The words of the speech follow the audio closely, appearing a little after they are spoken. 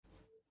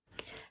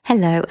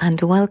Hello and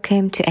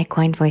welcome to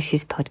Equine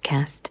Voices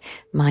podcast.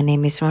 My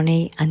name is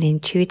Ronnie, an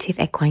intuitive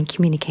equine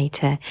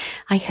communicator.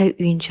 I hope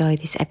you enjoy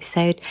this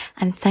episode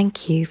and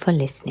thank you for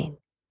listening.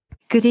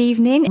 Good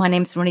evening. My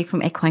name is Ronnie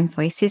from Equine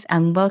Voices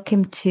and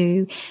welcome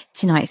to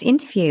tonight's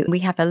interview. We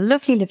have a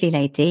lovely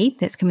lady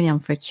that's coming on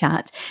for a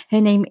chat. Her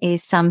name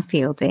is Sam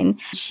Fielding.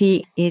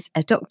 She is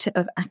a doctor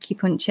of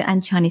acupuncture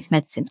and Chinese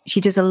medicine.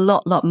 She does a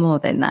lot more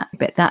than that,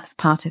 but that's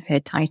part of her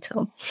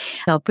title.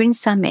 So I'll bring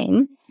Sam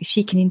in.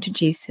 She can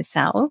introduce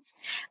herself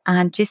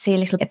and just say a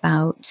little bit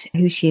about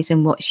who she is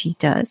and what she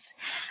does.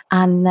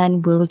 And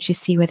then we'll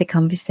just see where the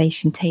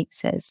conversation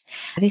takes us.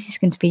 This is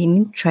going to be an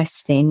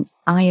interesting,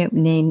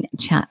 eye-opening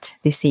chat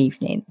this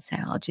evening. So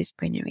I'll just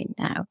bring her in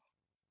now.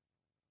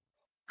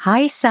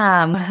 Hi,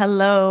 Sam.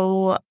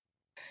 Hello.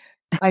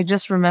 I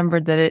just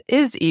remembered that it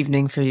is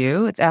evening for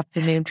you. It's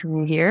afternoon for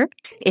me here.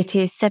 It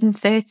is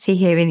 7:30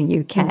 here in the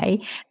UK.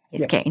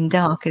 It's getting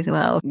dark as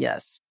well.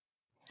 Yes.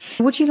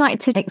 Would you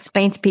like to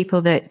explain to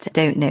people that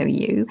don't know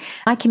you?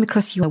 I came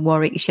across you on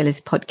Warwick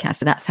Schiller's podcast,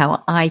 so that's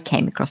how I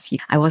came across you.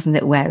 I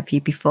wasn't aware of you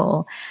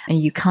before,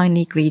 and you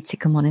kindly agreed to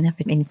come on and have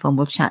an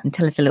informal chat and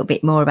tell us a little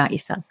bit more about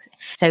yourself.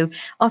 So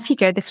off you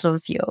go, the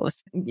floor's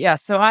yours. Yeah,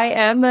 so I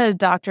am a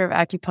doctor of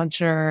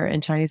acupuncture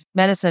and Chinese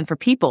medicine for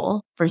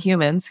people, for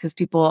humans, because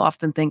people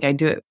often think I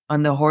do it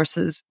on the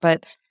horses,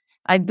 but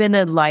I've been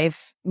a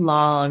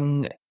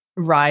lifelong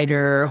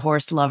rider,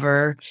 horse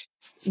lover.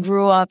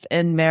 Grew up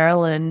in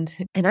Maryland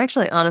and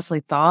actually honestly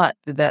thought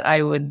that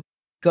I would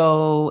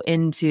go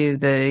into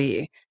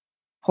the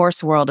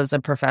horse world as a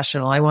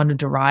professional. I wanted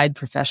to ride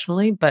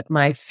professionally, but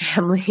my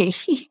family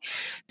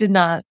did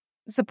not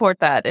support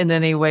that in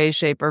any way,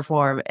 shape, or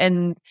form.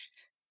 And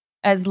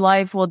as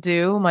life will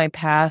do, my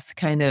path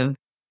kind of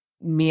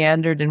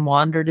meandered and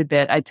wandered a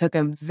bit. I took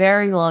a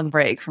very long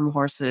break from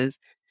horses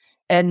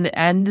and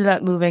ended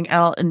up moving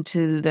out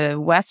into the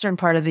western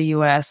part of the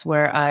US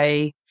where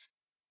I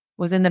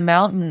was in the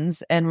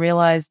mountains and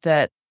realized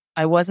that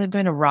I wasn't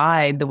going to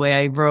ride the way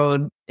I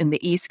rode in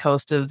the East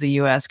Coast of the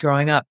US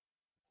growing up,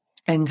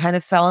 and kind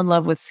of fell in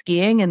love with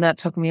skiing. And that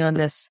took me on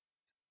this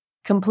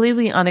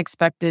completely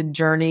unexpected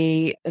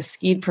journey. I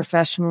skied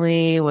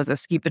professionally, was a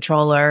ski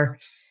patroller.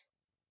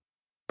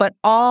 But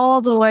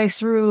all the way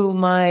through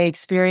my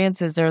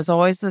experiences, there was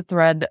always the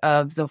thread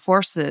of the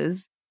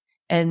horses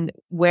and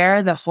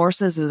where the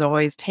horses has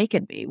always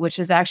taken me, which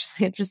is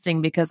actually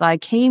interesting because I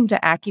came to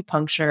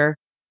acupuncture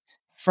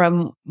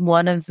from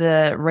one of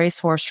the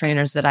racehorse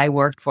trainers that I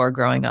worked for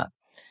growing up.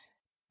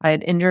 I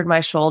had injured my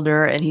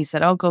shoulder and he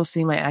said, "Oh, go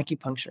see my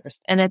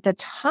acupuncturist." And at the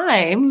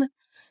time,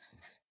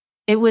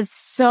 it was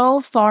so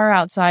far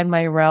outside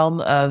my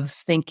realm of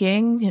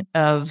thinking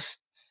of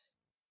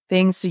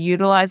things to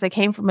utilize. I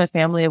came from a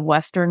family of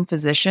Western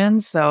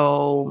physicians,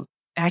 so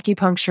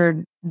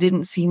acupuncture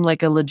didn't seem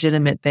like a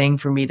legitimate thing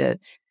for me to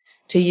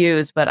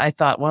use. But I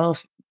thought, well,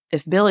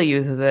 if Billy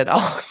uses it,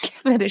 I'll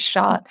give it a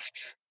shot.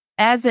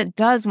 As it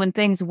does when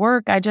things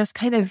work, I just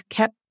kind of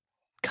kept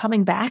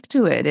coming back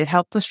to it. It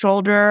helped the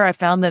shoulder. I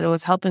found that it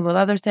was helping with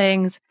other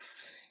things.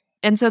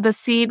 And so the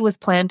seed was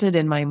planted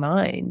in my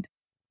mind.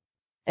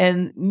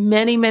 And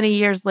many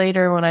years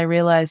later, when I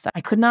realized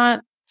I could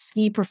not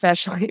ski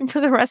professionally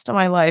for the rest of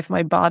my life,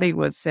 my body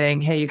was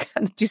saying, "Hey, you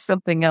got to do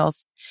something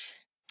else."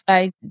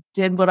 I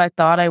did what I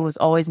thought I was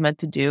always meant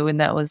to do, and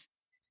that was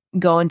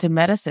go into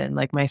medicine,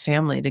 like my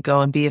family, to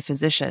go and be a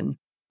physician.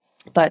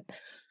 But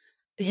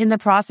in the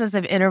process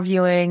of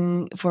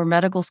interviewing for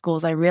medical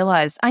schools, I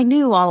realized I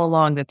knew all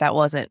along that that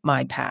wasn't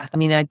my path. I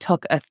mean, I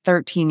took a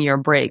 13-year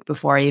break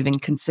before I even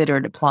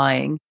considered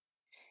applying.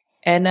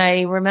 And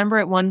I remember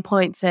at one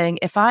point saying,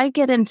 if I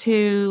get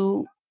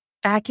into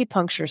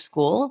acupuncture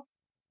school,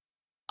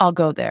 I'll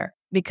go there.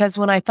 Because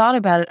when I thought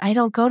about it, I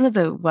don't go to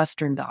the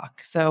Western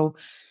doc. So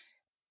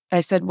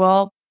I said,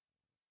 well,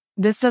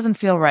 this doesn't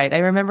feel right. I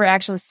remember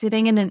actually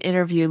sitting in an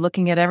interview,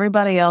 looking at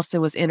everybody else that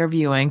was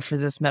interviewing for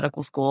this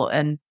medical school,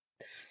 and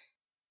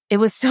it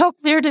was so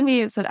clear to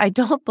me. It said, I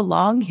don't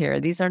belong here.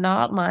 These are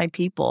not my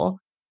people.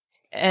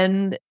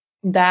 And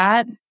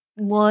that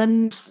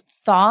one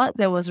thought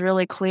that was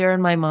really clear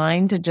in my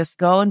mind to just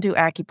go and do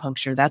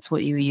acupuncture, that's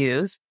what you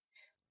use,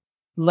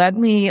 led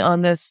me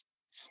on this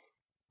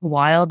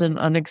wild and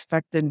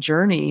unexpected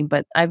journey.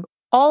 But I've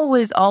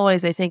always,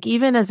 I think,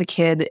 even as a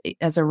kid,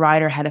 as a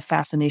rider, had a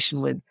fascination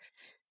with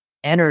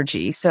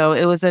energy. So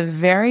it was a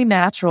very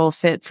natural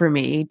fit for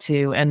me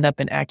to end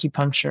up in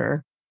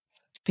acupuncture,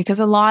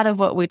 because a lot of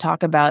what we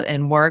talk about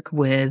and work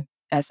with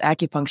as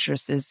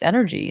acupuncturists is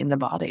energy in the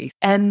body.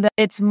 And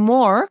it's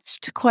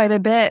morphed quite a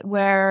bit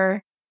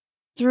where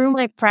through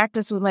my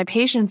practice with my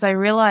patients, I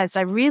realized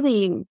I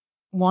really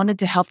wanted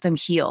to help them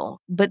heal,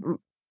 but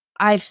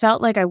I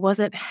felt like I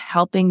wasn't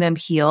helping them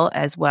heal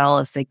as well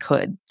as they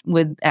could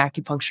with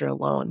acupuncture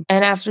alone.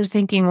 And after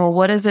thinking, well,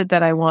 what is it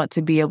that I want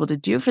to be able to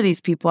do for these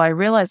people? I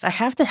realized I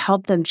have to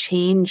help them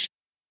change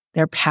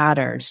their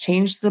patterns,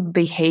 change the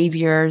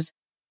behaviors,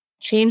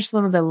 change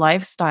some of the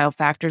lifestyle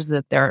factors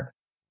that they're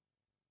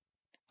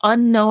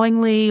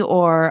unknowingly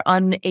or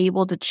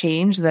unable to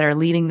change that are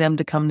leading them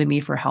to come to me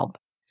for help.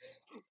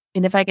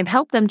 And if I can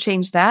help them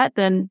change that,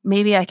 then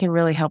maybe I can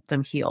really help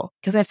them heal.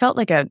 Because I felt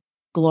like a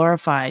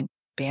glorified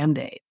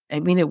Band-Aid. I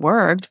mean, it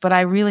worked, but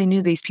I really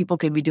knew these people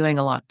could be doing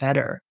a lot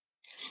better,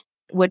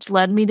 which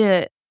led me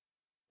to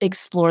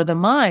explore the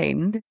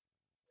mind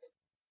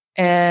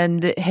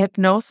and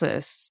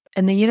hypnosis.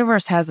 And the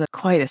universe has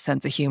quite a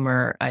sense of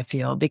humor, I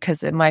feel,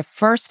 because my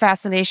first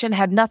fascination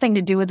had nothing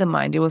to do with the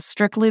mind. It was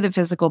strictly the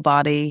physical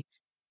body.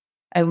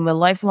 I'm a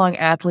lifelong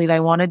athlete. I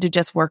wanted to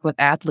just work with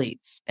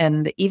athletes.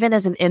 And even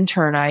as an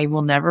intern, I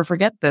will never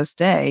forget this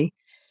day.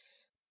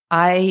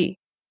 I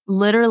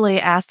literally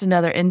asked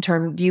another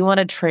intern, do you want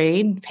to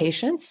trade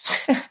patients?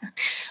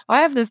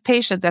 I have this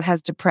patient that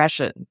has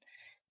depression.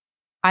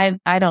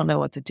 I don't know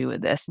what to do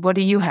with this. What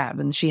do you have?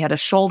 And she had a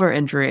shoulder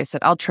injury. I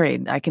said, I'll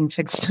trade. I can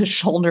fix the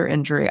shoulder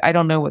injury. I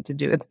don't know what to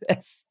do with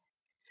this.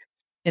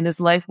 And as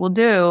life will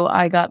do,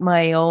 I got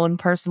my own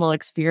personal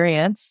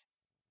experience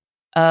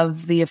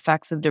of the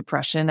effects of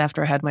depression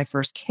after I had my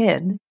first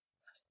kid.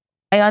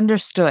 I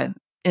understood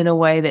in a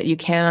way that you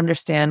can't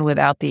understand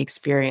without the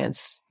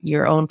experience,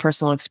 your own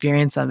personal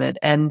experience of it.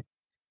 And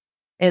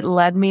it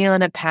led me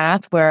on a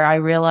path where I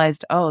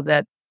realized,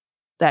 that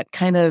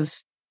kind of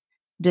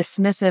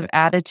dismissive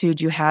attitude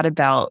you had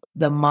about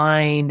the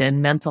mind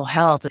and mental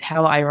health,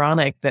 how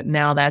ironic that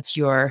now that's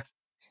your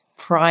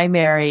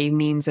primary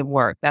means of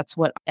work. That's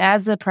what,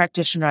 as a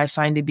practitioner, I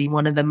find to be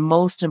one of the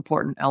most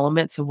important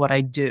elements of what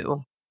I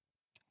do.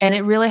 And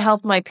it really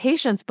helped my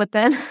patients. But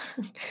then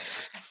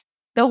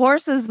the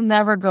horses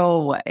never go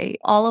away.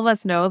 All of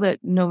us know that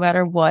no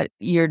matter what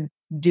you're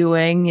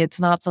doing, it's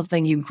not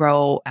something you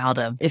grow out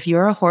of. If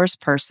you're a horse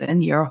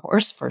person, you're a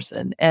horse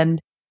person.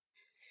 And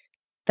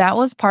that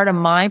was part of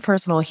my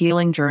personal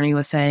healing journey,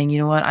 was saying, you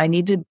know what, I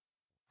need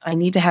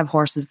to have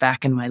horses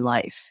back in my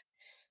life.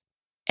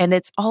 And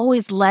it's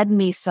always led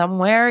me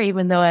somewhere,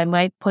 even though I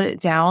might put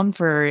it down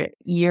for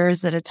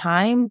years at a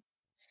time.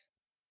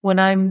 When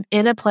I'm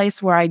in a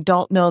place where I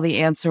don't know the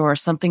answer or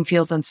something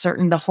feels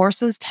uncertain, the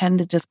horses tend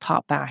to just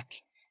pop back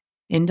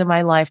into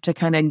my life to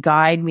kind of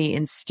guide me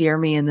and steer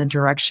me in the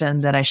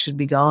direction that I should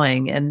be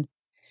going. And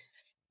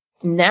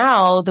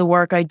now the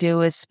work I do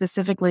is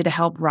specifically to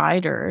help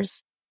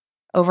riders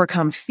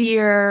overcome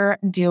fear,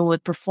 deal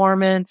with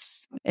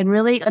performance, and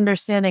really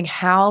understanding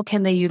how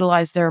can they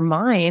utilize their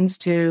minds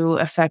to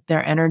affect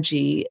their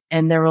energy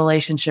and their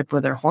relationship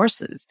with their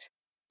horses.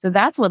 So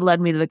that's what led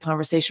me to the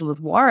conversation with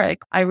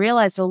Warwick. I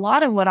realized a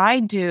lot of what I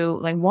do,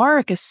 like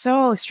Warwick is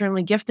so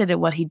extremely gifted at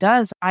what he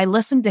does. I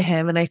listen to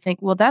him and I think,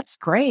 well, that's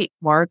great,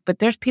 Warwick, but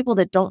there's people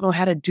that don't know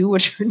how to do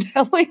what you're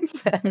telling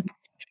them.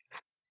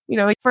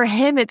 For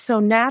him, it's so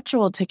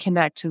natural to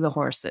connect to the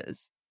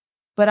horses.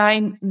 But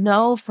I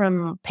know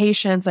from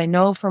patients, I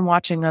know from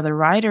watching other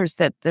riders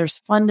that there's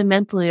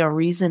fundamentally a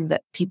reason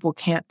that people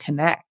can't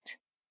connect,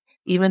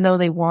 even though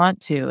they want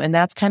to. And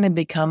that's kind of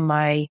become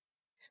my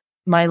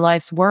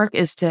life's work,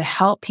 is to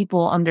help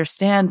people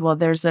understand, well,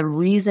 there's a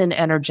reason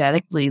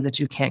energetically that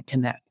you can't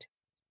connect.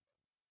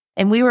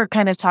 And we were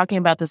kind of talking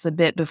about this a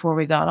bit before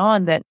we got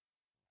on, that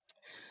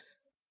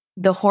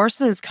the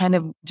horses kind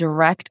of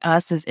direct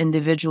us as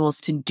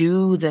individuals to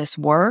do this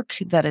work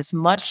that is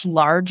much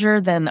larger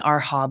than our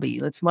hobby.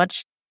 It's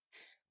much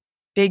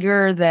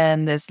bigger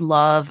than this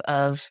love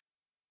of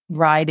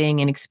riding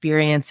and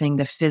experiencing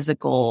the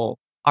physical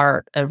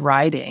art of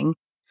riding.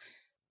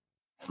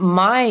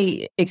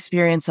 My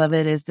experience of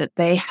it is that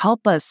they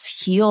help us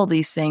heal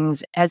these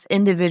things as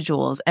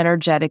individuals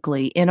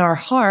energetically in our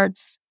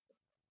hearts,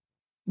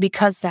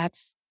 because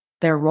that's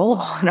their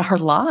role in our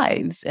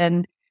lives.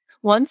 And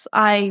once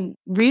I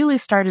really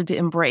started to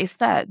embrace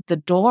that, the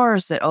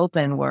doors that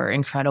opened were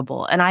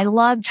incredible. And I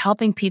loved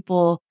helping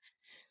people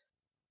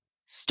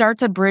start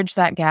to bridge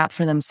that gap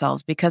for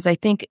themselves, because I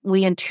think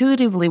we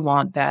intuitively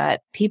want that.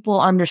 People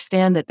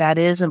understand that that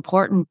is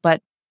important,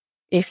 but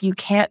if you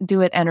can't do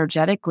it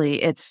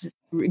energetically, it's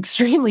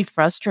extremely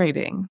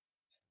frustrating.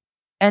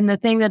 And the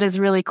thing that is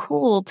really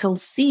cool to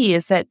see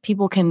is that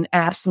people can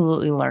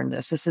absolutely learn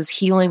this. This is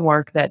healing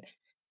work that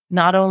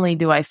not only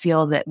do I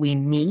feel that we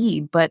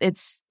need, but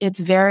it's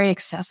very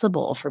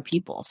accessible for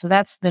people. So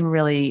that's been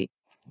really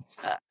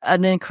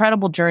an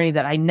incredible journey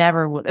that I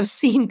never would have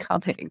seen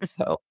coming.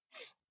 So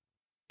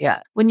yeah,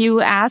 when you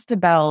asked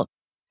about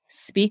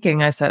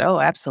speaking, I said, oh,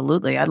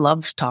 absolutely. I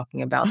love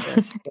talking about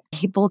this.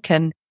 People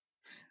can,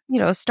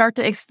 start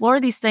to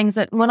explore these things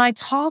that when I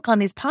talk on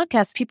these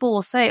podcasts, people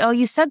will say, oh,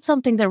 you said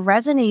something that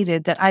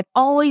resonated that I've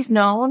always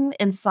known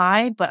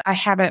inside, but I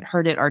haven't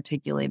heard it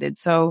articulated.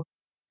 So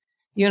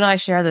you and I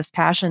share this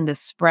passion to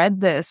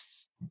spread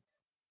this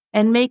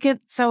and make it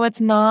so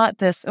it's not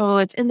this, oh,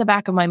 it's in the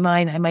back of my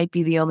mind, I might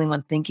be the only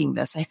one thinking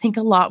this. I think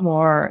a lot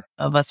more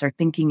of us are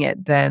thinking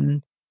it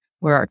than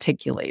we're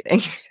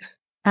articulating.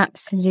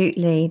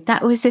 Absolutely.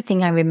 That was the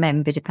thing I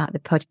remembered about the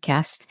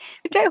podcast.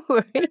 Don't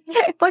worry.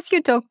 What's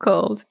your dog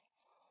called?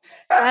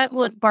 That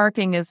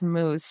barking is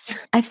Moose.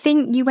 I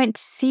think you went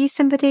to see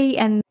somebody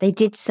and they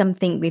did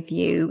something with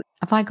you.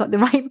 Have I got the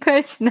right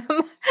person?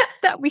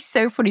 That'd be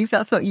so funny if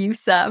that's what you,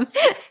 Sam.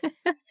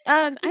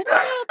 I don't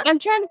know. I'm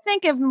trying to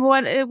think of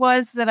what it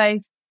was that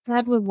I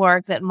that would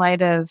work that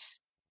might have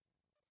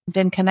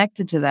been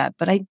connected to that,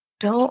 but I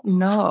don't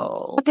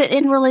know.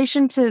 In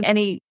relation to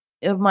any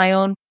of my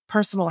own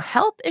personal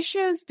health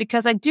issues,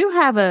 because I do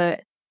have a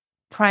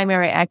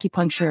primary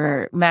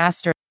acupuncture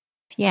master.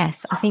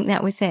 Yes, I think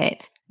that was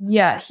it.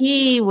 Yeah,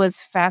 he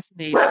was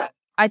fascinating.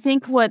 I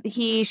think what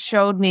he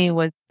showed me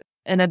was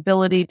an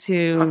ability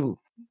to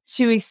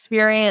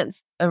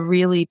experience a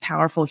really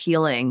powerful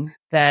healing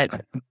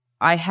that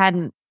I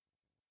hadn't,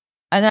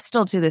 and I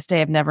still to this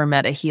day, I've never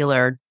met a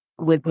healer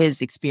with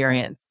his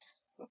experience,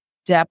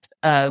 depth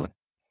of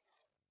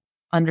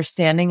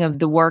understanding of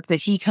the work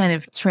that he kind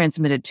of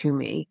transmitted to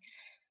me.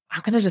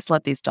 I'm going to just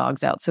let these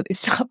dogs out so they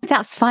stop.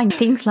 That's fine.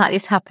 Things like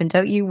this happen.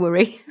 Don't you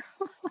worry.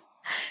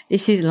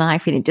 This is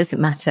life and it doesn't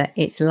matter.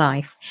 It's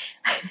life.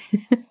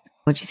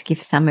 We'll just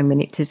give Sam a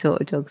minute to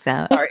sort of dogs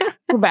out. Sorry,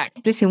 we're back.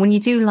 Listen, when you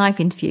do live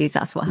interviews,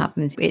 that's what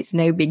happens. It's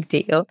no big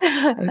deal.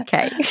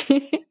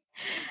 Okay.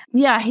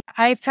 Yeah,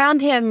 I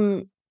found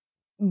him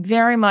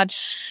very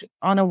much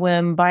on a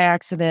whim by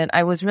accident.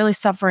 I was really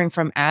suffering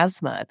from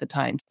asthma at the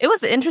time. It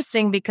was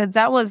interesting because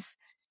that was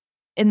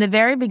in the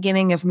very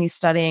beginning of me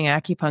studying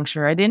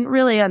acupuncture. I didn't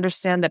really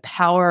understand the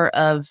power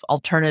of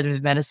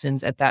alternative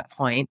medicines at that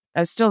point.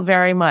 I was still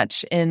very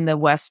much in the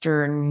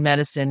Western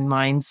medicine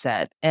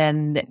mindset,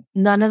 and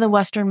none of the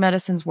Western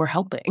medicines were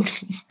helping.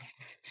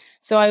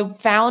 So I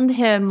found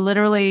him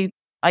literally,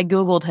 I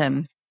Googled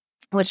him,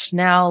 which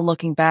now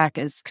looking back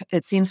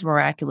it seems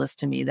miraculous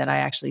to me that I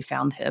actually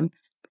found him.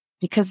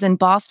 Because in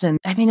Boston,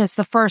 I mean, it's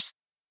the first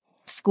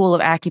school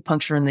of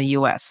acupuncture in the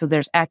US. So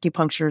there's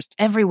acupuncturists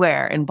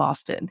everywhere in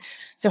Boston.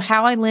 So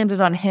how I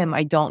landed on him,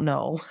 I don't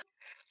know.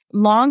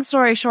 Long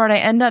story short, I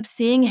end up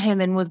seeing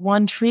him, and with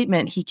one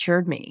treatment, he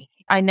cured me.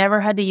 I never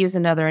had to use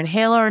another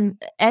inhaler or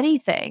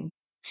anything.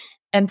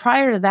 And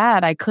prior to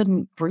that, I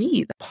couldn't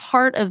breathe.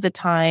 Part of the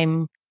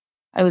time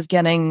I was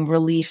getting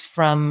relief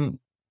from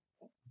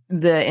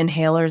the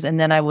inhalers, and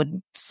then I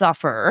would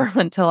suffer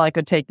until I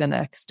could take the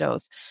next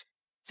dose.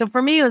 So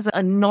for me, it was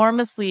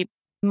enormously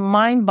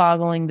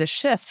mind-boggling, the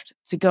shift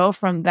to go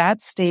from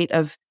that state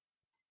of,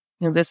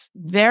 this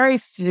very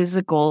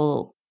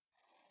physical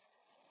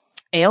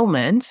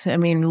ailment. I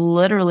mean,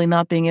 literally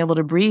not being able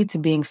to breathe to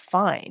being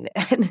fine.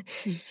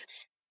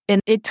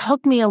 And it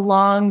took me a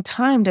long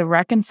time to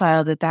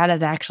reconcile that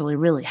had actually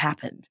really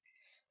happened,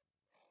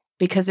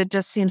 because it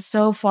just seems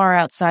so far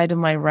outside of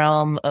my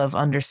realm of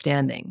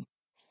understanding.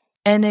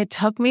 And it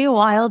took me a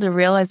while to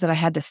realize that I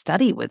had to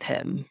study with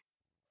him,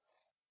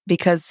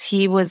 because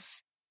he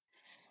was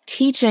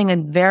teaching a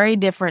very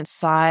different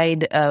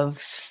side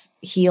of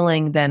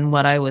healing than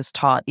what I was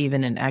taught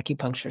even in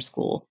acupuncture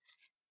school.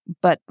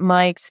 But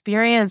my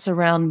experience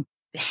around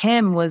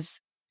him was,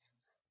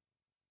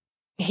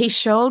 he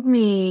showed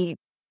me,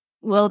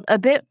 well, a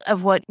bit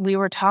of what we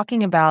were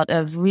talking about,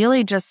 of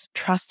really just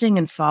trusting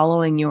and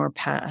following your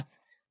path,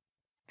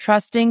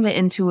 trusting the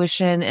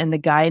intuition and the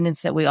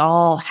guidance that we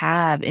all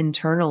have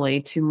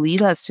internally to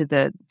lead us to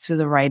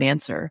the right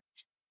answer.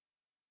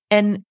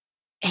 And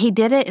he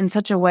did it in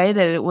such a way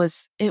that it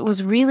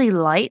was really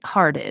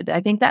lighthearted. I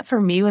think that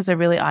for me was a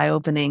really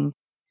eye-opening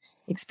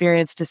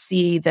experience to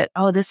see that,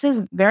 oh, this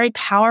is very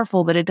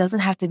powerful, but it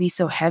doesn't have to be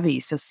so heavy,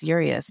 so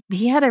serious.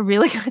 He had a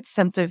really good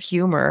sense of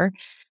humor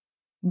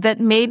that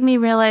made me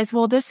realize,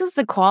 well, this is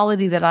the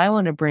quality that I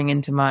want to bring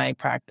into my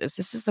practice.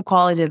 This is the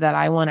quality that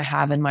I want to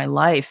have in my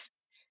life.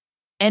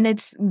 And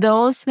it's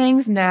those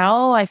things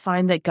now I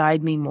find that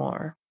guide me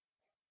more.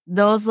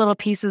 Those little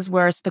pieces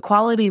where it's the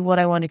quality of what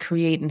I want to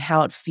create and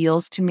how it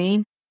feels to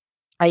me.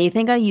 I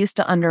think I used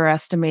to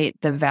underestimate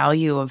the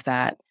value of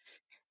that.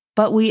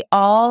 But we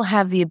all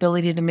have the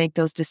ability to make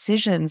those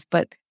decisions.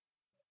 But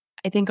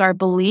I think our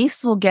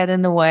beliefs will get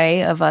in the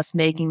way of us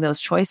making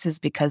those choices,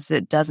 because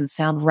it doesn't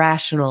sound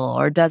rational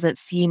or doesn't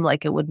seem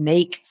like it would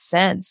make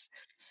sense.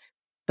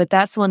 But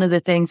that's one of the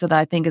things that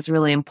I think is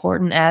really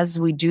important as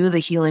we do the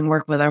healing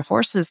work with our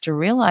horses, to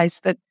realize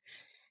that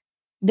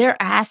they're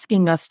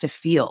asking us to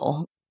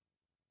feel.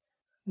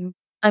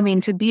 I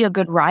mean, to be a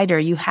good rider,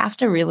 you have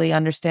to really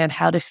understand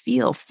how to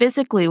feel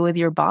physically with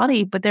your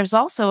body, but there's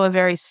also a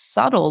very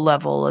subtle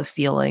level of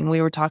feeling.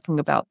 We were talking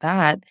about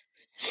that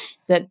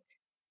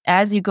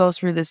as you go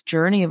through this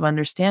journey of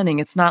understanding,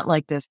 it's not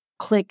like this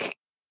click,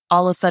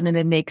 all of a sudden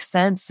it makes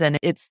sense and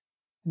it's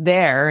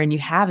there and you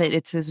have it.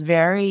 It's this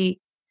very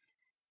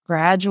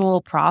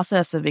gradual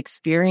process of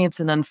experience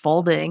and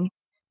unfolding.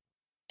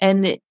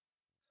 And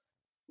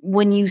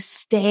when you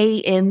stay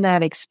in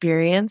that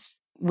experience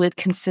with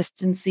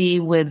consistency,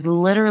 with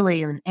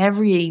literally in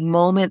every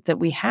moment that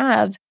we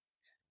have,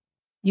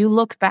 you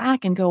look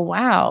back and go,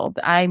 wow,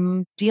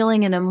 I'm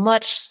dealing in a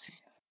much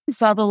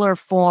subtler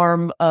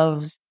form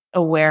of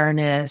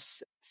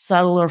awareness,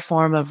 subtler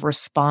form of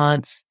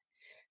response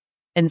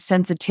and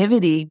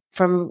sensitivity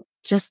from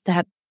just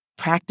that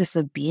practice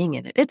of being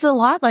in it. It's a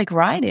lot like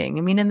riding.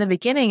 I mean, in the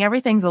beginning,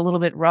 everything's a little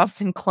bit rough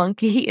and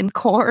clunky and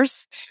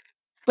coarse.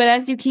 But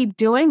as you keep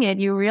doing it,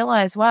 you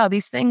realize, wow,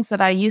 these things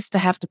that I used to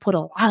have to put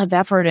a lot of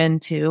effort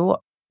into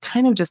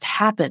kind of just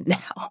happen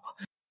now.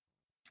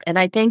 And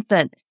I think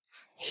that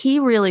he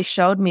really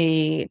showed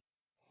me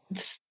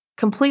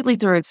completely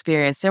through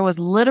experience. There was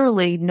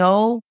literally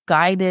no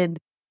guided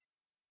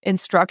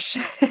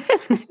instruction.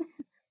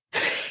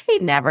 He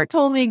never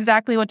told me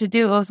exactly what to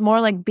do. It was more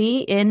like, be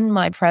in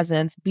my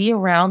presence, be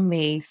around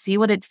me, see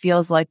what it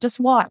feels like, just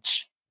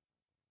watch.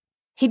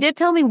 He did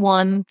tell me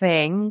one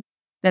thing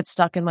that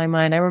stuck in my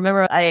mind. I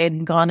remember I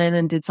had gone in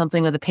and did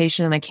something with a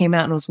patient, and I came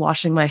out and was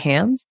washing my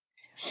hands.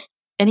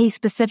 And he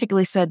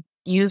specifically said,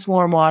 use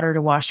warm water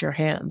to wash your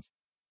hands.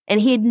 And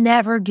he had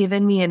never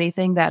given me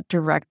anything that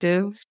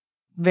directive,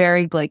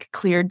 very like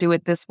clear, do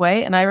it this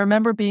way. And I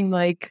remember being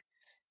like,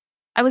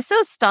 I was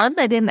so stunned,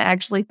 I didn't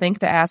actually think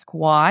to ask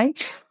why.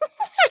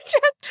 I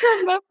just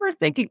remember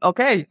thinking,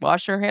 okay,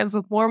 wash your hands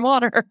with warm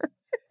water.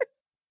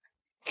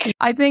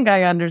 I think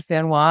I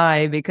understand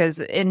why, because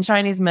in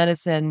Chinese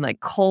medicine, like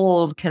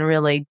cold can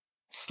really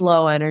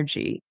slow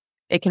energy.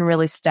 It can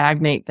really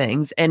stagnate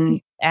things.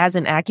 And as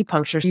an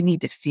acupuncturist, you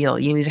need to feel,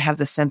 you need to have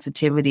the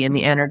sensitivity and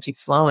the energy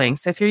flowing.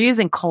 So if you're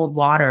using cold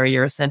water,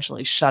 you're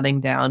essentially shutting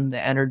down the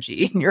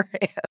energy in your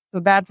hand. So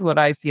that's what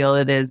I feel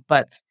it is.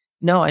 But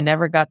no, I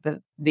never got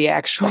the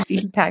actual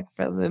feedback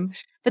from him.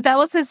 But that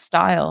was his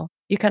style.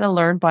 You kind of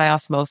learned by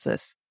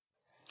osmosis.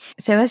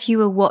 So as you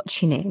were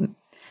watching him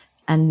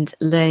and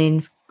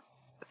learning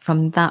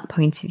from that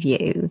point of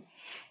view,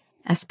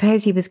 I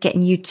suppose he was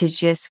getting you to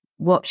just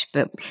watch.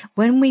 But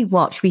when we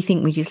watch, we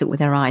think we just look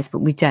with our eyes, but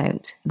we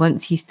don't.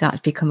 Once you start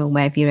to become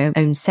aware of your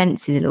own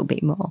senses a little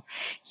bit more,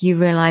 you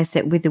realize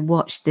that with the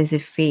watch, there's a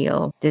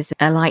feel, there's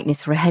a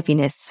lightness or a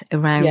heaviness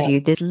around you.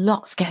 There's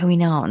lots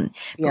going on,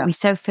 but we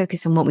so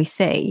focus on what we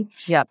see.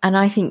 Yeah. And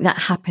I think that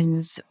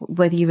happens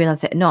whether you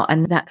realize it or not.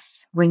 And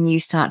that's when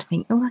you start to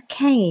think, oh,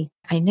 okay,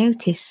 I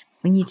noticed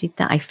when you did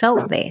that, I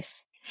felt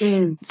this.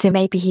 So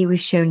maybe he was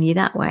showing you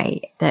that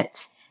way,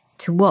 that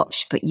to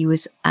watch, but you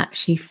was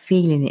actually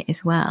feeling it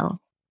as well.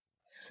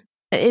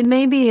 It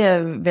may be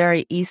a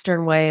very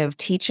Eastern way of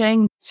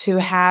teaching to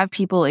have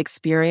people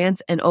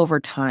experience and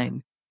over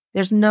time.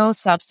 There's no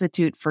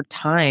substitute for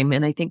time.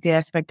 And I think the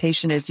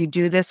expectation is you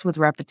do this with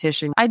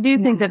repetition. I do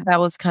think that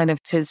was kind of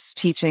his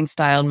teaching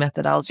style and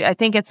methodology. I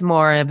think it's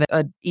more of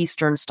an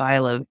Eastern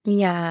style of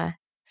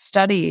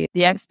study.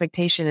 The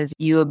expectation is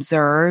you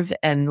observe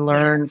and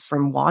learn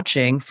from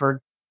watching for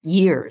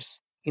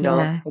years. You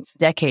know, it's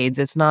decades.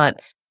 It's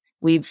not,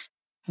 we've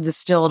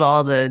distilled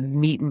all the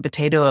meat and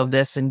potato of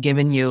this and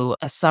given you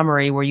a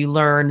summary where you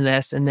learn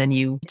this and then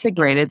you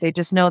integrate it. They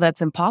just know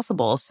that's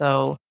impossible.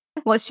 So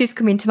what's just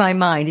come into my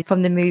mind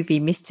from the movie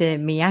Mr.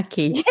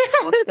 Miyagi.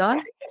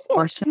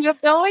 You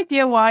have no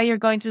idea why you're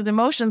going through the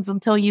motions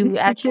until you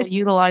actually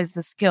utilize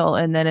the skill,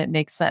 and then it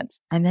makes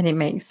sense.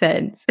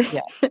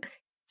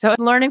 So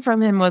learning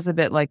from him was a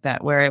bit like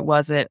that, where it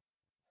wasn't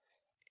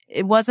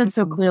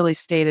so clearly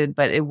stated,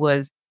 but it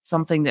was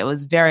something that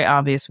was very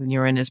obvious when you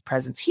were in his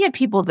presence. He had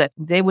people that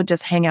they would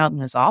just hang out in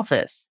his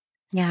office.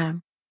 Yeah.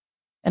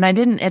 And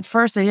at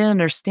first I didn't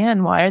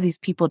understand, why are these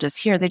people just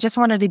here? They just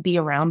wanted to be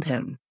around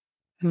him.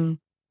 I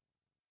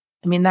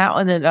mean, that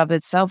in and of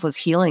itself was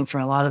healing for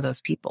a lot of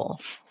those people.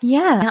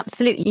 Yeah,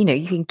 absolutely. You know,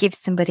 you can give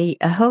somebody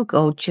a hug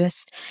or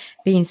just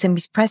be in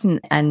somebody's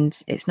present, and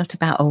it's not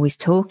about always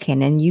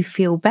talking, and you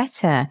feel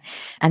better.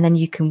 And then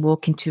you can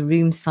walk into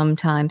rooms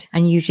sometimes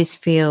and you just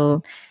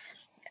feel,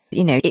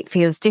 you know, it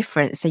feels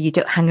different. So you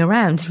don't hang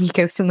around and you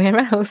go somewhere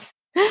else.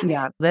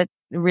 Yeah, that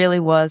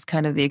really was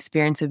kind of the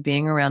experience of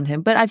being around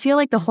him. But I feel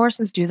like the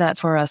horses do that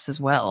for us as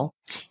well.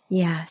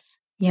 Yes.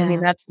 Yeah. I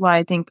mean, that's why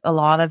I think a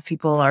lot of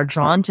people are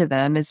drawn to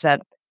them, is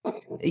that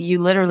you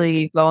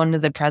literally go into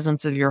the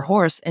presence of your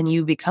horse and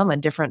you become a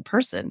different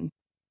person.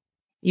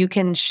 You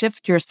can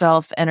shift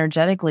yourself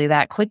energetically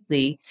that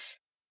quickly.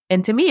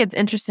 And to me, it's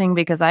interesting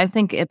because I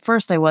think at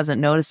first I wasn't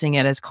noticing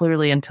it as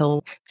clearly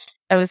until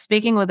I was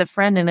speaking with a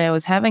friend and I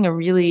was having a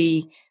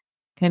really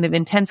kind of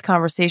intense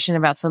conversation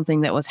about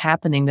something that was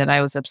happening that I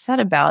was upset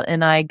about.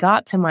 And I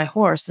got to my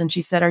horse and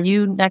she said, "Are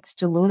you next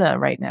to Luna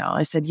right now?"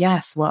 I said,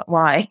 "Yes."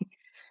 Why?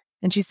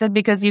 And she said,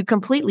 "Because you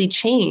completely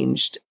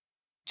changed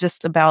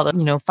just about,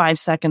 5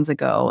 seconds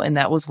ago." And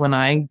that was when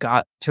I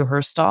got to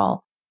her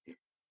stall.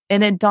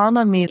 And it dawned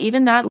on me,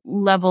 even that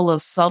level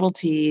of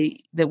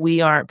subtlety that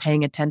we aren't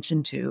paying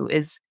attention to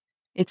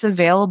it's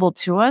available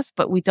to us,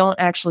 but we don't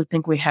actually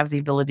think we have the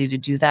ability to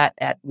do that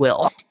at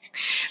will.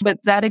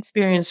 But that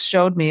experience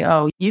showed me,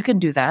 you can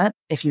do that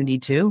if you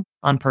need to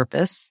on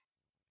purpose.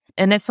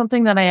 And it's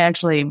something that I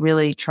actually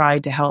really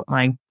tried to help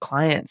my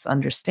clients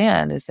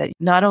understand, is that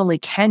not only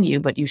can you,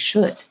 but you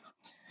should.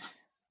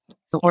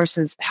 The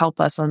horses help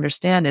us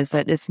understand is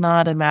that it's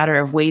not a matter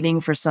of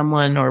waiting for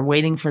someone or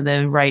waiting for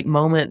the right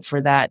moment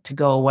for that to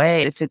go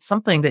away. If it's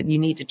something that you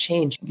need to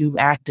change, you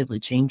actively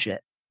change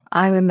it.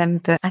 I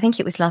remember, I think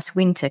it was last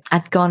winter,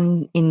 I'd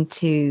gone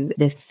into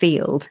the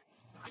field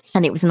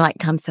and it was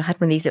nighttime. So I had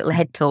one of these little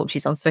head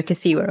torches on so I could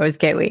see where I was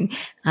going.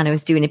 And I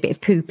was doing a bit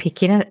of poo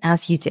picking,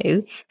 as you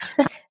do.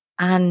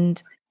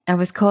 And I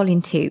was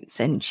calling Toots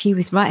and she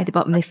was right at the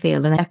bottom of the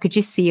field and I could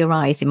just see her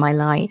eyes in my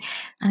light.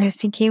 And I was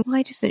thinking,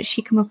 why doesn't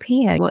she come up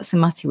here? What's the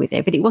matter with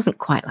her? But it wasn't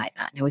quite like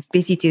that. And I was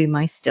busy doing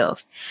my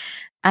stuff.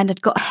 And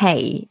I'd got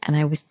hay and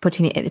I was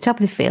putting it at the top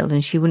of the field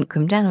and she wouldn't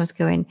come down. I was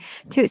going,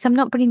 Toots, I'm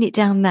not putting it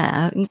down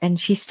there. And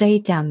she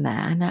stayed down there.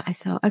 And I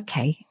thought,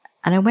 okay.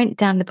 And I went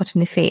down the bottom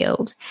of the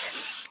field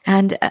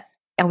and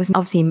I was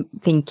obviously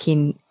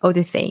thinking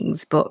other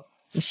things, but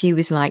she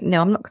was like,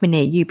 no, I'm not coming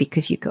near you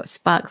because you've got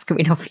sparks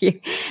coming off you.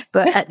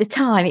 But at the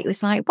time it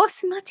was like,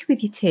 what's the matter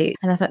with you two?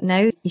 And I thought,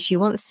 no, if she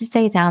wants to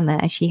stay down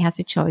there, she has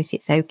a choice.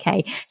 It's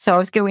okay. So I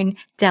was going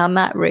down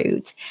that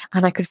route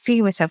and I could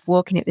feel myself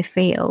walking up the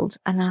field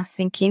and I was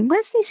thinking,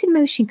 where's this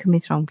emotion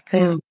coming from?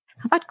 Because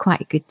I've had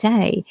quite a good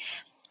day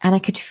and I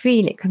could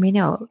feel it coming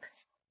up.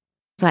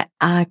 It's like,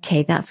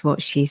 okay, that's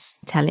what she's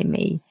telling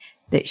me,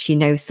 that she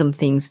knows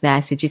something's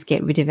there. So just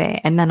get rid of it.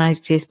 And then I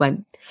just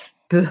went,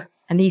 buh.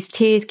 And these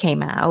tears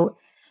came out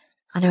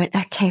and I went,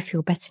 okay, I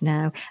feel better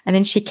now. And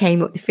then she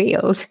came up the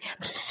field.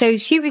 So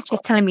she was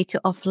just telling me to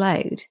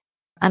offload.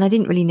 And I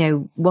didn't really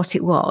know what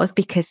it was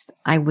because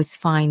I was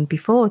fine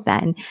before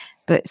then.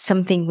 But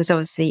something was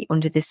obviously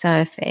under the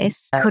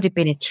surface. It could have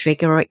been a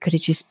trigger or it could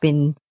have just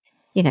been,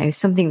 you know,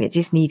 something that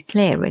just needed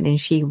clearing. And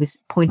she was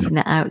pointing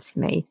that out to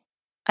me.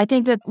 I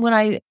think that when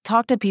I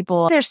talk to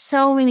people, there's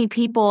so many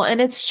people and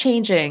it's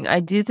changing.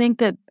 I do think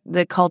that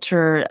the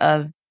culture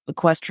of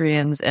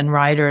equestrians and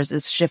riders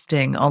is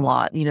shifting a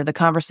lot. You know, the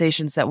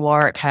conversations that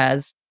Warwick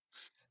has,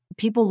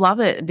 people love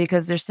it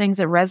because there's things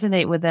that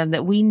resonate with them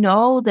that we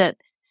know that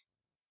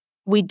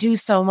we do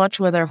so much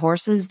with our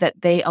horses that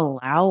they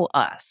allow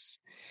us.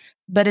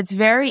 But it's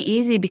very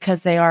easy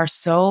because they are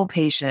so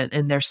patient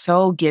and they're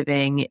so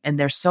giving and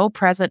they're so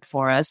present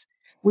for us.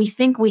 We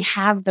think we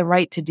have the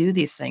right to do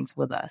these things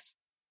with us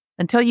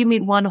until you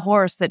meet one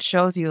horse that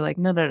shows you like,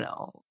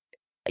 no.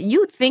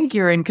 You think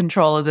you're in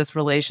control of this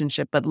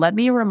relationship, but let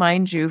me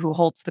remind you who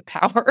holds the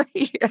power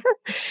here.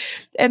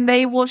 And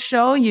they will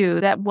show you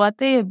that what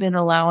they have been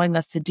allowing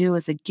us to do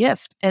is a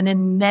gift. And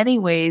in many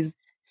ways,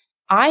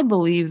 I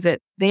believe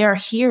that they are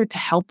here to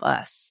help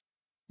us.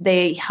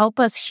 They help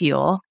us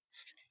heal.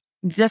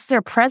 Just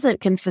their presence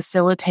can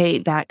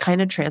facilitate that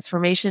kind of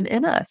transformation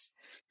in us.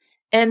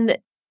 And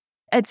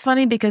it's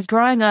funny because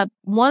growing up,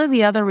 one of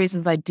the other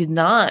reasons I did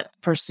not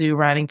pursue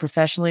riding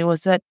professionally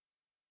was that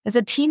as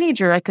a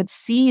teenager, I could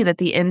see that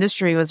the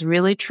industry was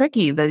really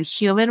tricky. The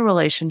human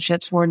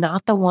relationships were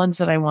not the ones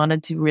that I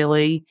wanted to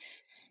really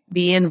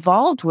be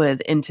involved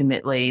with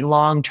intimately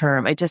long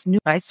term. I just knew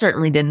I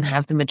certainly didn't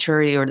have the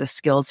maturity or the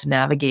skills to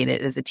navigate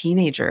it as a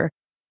teenager.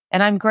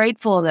 And I'm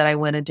grateful that I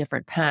went a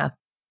different path.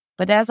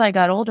 But as I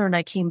got older and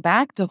I came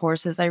back to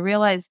horses, I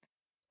realized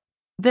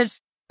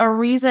there's a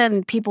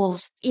reason people,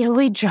 you know,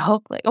 we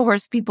joke like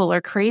horse people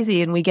are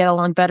crazy and we get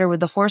along better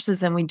with the horses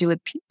than we do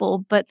with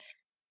people. But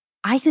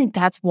I think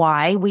that's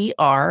why we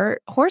are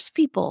horse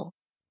people,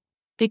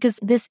 because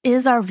this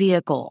is our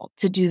vehicle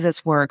to do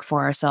this work for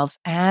ourselves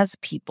as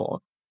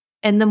people.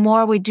 And the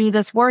more we do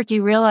this work,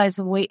 you realize,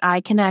 wait,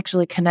 I can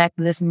actually connect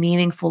this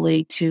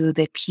meaningfully to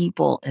the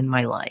people in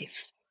my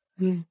life.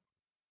 Mm.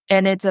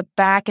 And it's a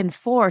back and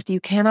forth. You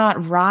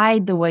cannot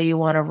ride the way you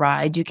want to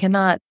ride. You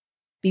cannot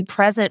be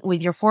present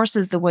with your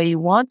horses the way you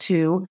want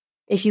to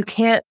if you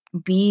can't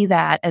be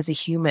that as a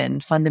human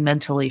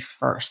fundamentally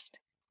first.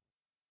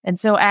 And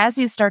so as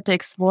you start to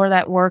explore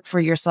that work for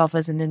yourself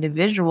as an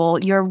individual,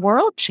 your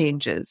world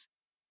changes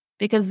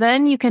because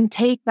then you can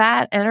take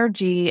that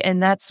energy.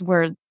 And that's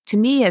where, to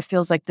me, it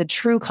feels like the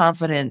true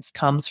confidence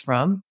comes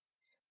from.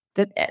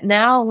 That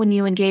now when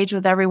you engage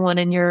with everyone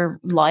in your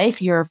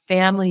life, your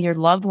family, your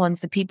loved ones,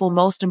 the people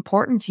most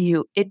important to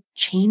you, it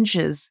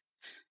changes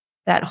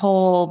that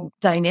whole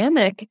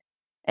dynamic.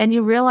 And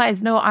you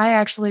realize, no, I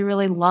actually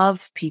really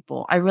love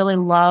people. I really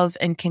love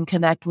and can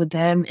connect with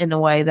them in a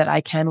way that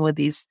I can with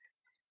these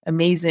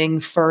amazing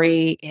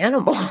furry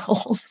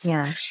animals.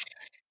 Yeah.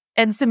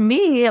 And to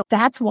me,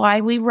 that's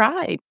why we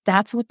ride.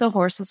 That's what the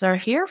horses are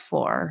here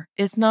for.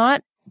 It's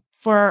not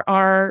for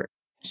our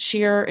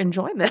sheer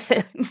enjoyment.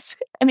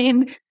 I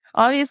mean,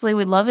 obviously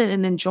we love it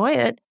and enjoy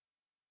it,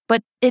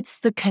 but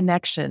it's the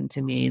connection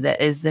to me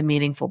that is the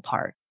meaningful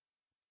part.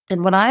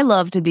 And what I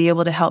love to be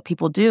able to help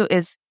people do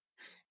is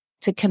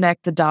to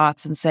connect the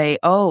dots and say,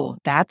 oh,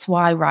 that's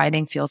why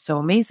riding feels so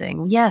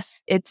amazing.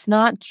 Yes, it's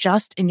not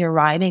just in your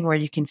riding where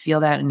you can feel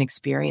that and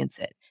experience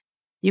it.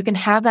 You can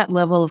have that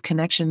level of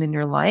connection in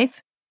your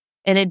life,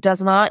 and it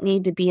does not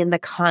need to be in the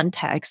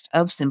context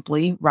of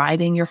simply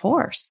riding your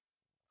horse.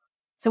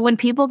 So when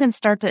people can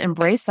start to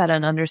embrace that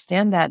and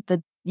understand that,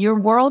 your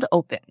world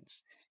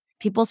opens.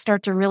 People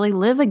start to really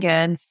live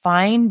again,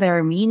 find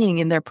their meaning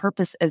and their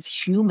purpose as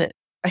human.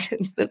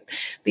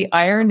 The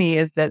irony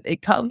is that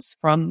it comes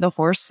from the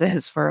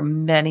horses for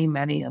many,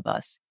 many of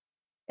us.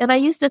 And I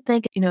used to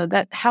think,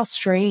 that how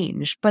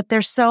strange, but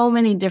there's so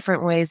many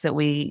different ways that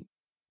we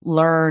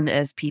learn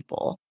as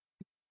people.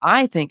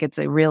 I think it's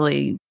a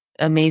really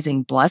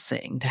amazing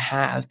blessing to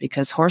have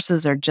because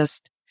horses are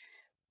just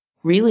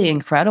really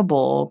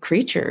incredible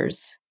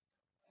creatures.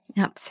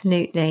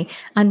 Absolutely.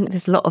 And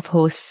there's a lot of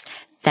horse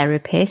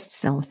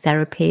therapists or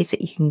therapies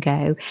that you can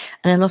go.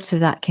 And a lot of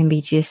that can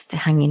be just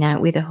hanging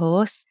out with a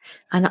horse.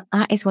 And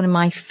that is one of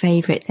my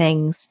favorite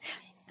things.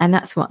 And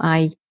that's what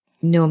I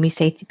normally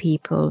say to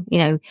people,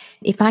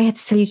 if I had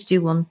to tell you to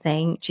do one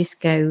thing, just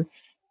go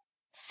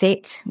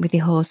sit with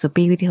your horse or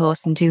be with your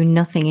horse and do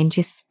nothing and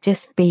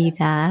just be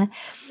there.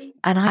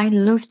 And I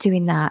love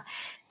doing that.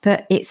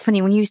 But it's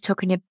funny when you was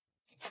talking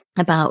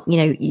about,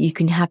 you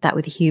can have that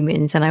with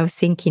humans. And I was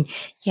thinking,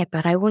 yeah,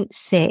 but I won't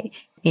sit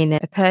in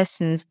a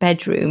person's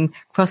bedroom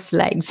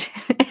cross-legged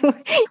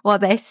while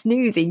they're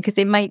snoozing, because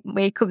they might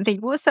wake up and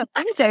think, what's that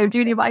I'm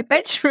doing in my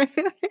bedroom?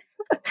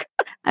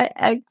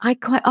 I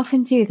quite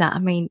often do that. I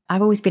mean,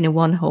 I've always been a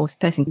one horse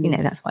person,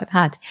 that's what I've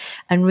had.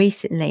 And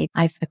recently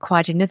I've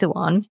acquired another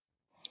one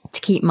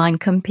to keep mine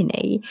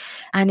company.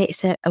 And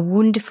it's a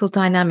wonderful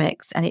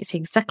dynamics. And it's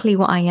exactly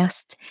what I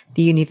asked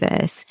the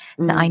universe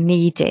that I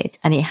needed.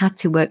 And it had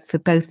to work for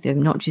both of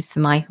them, not just for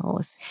my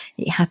horse.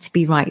 It had to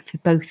be right for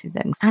both of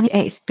them. And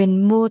it's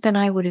been more than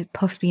I would have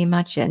possibly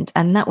imagined.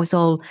 And that was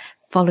all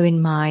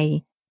following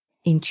my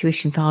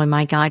intuition, following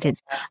my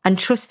guidance, and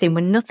trusting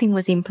when nothing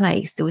was in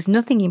place. There was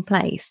nothing in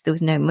place. There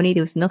was no money.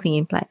 There was nothing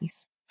in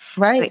place.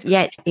 Right. But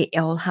yet it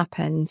all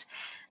happened.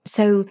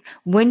 So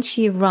when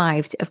she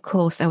arrived, of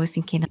course, I was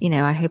thinking,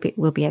 I hope it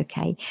will be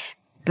okay.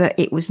 But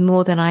it was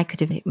more than I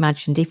could have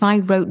imagined. If I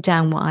wrote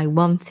down what I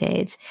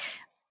wanted,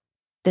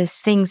 there's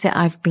things that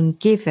I've been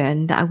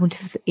given that I wouldn't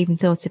have even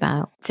thought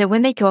about. So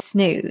when they go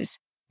snooze,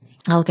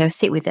 I'll go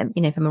sit with them.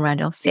 If I'm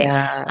around, I'll sit.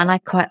 Yeah. And I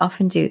quite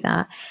often do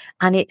that.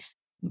 And it's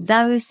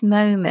those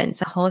moments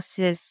that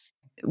horses,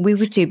 we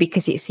would do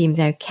because it seems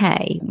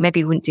okay.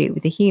 Maybe we wouldn't do it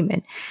with a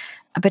human.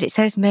 But it's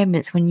those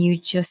moments when you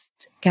just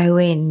go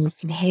in, you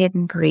can hear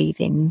them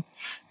breathing,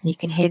 and you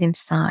can hear them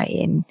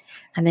sighing,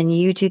 and then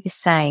you do the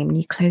same, and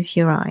you close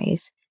your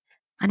eyes,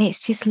 and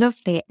it's just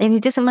lovely. And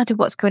it doesn't matter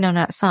what's going on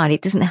outside.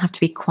 It doesn't have to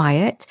be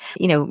quiet.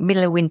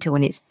 Middle of winter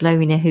when it's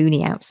blowing a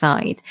hoonie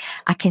outside,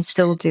 I can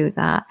still do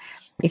that.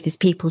 If there's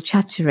people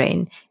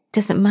chattering, it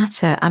doesn't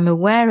matter. I'm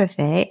aware of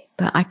it,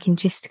 but I can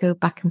just go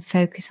back and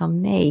focus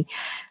on me.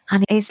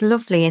 And it's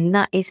lovely, and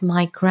that is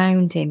my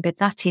grounding, but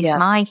that is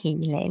my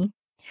healing.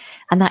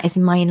 And that is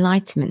my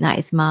enlightenment. That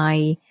is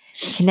my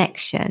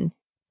connection.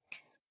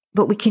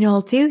 But we can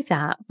all do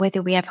that,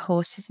 whether we have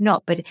horses or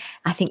not. But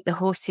I think the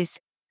horses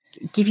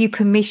give you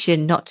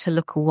permission not to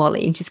look a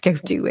wally and just go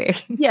do it.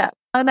 Yeah.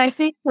 And I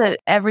think that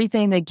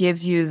everything that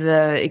gives you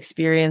the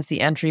experience,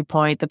 the entry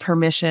point, the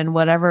permission,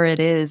 whatever it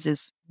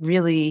is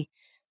really,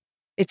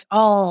 it's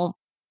all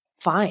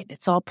fine.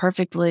 It's all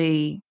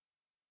perfectly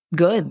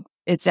good.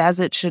 It's as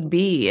it should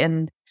be.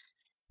 And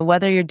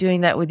whether you're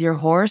doing that with your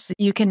horse,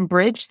 you can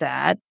bridge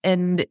that,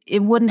 and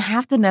it wouldn't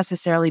have to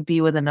necessarily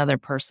be with another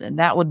person.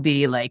 That would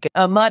be like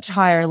a much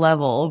higher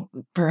level,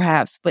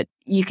 perhaps, but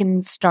you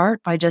can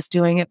start by just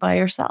doing it by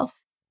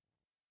yourself,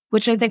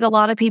 which I think a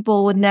lot of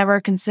people would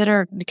never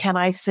consider. Can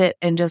I sit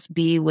and just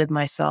be with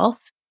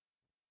myself?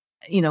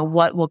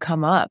 What will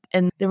come up?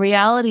 And the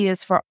reality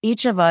is, for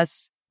each of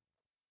us,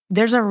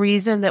 there's a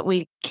reason that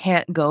we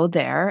can't go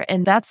there.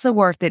 And that's the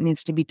work that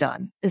needs to be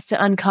done, is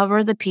to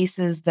uncover the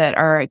pieces that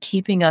are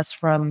keeping us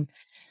from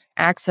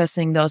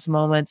accessing those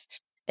moments,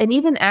 and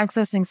even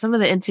accessing some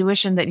of the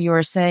intuition that you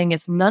were saying.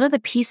 Is none of the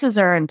pieces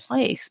are in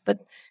place,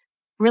 but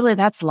really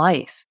that's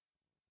life.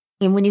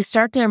 And when you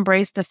start to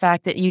embrace the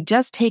fact that you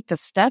just take the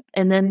step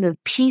and then the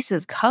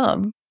pieces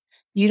come,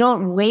 you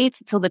don't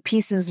wait till the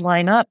pieces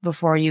line up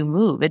before you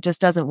move. It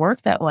just doesn't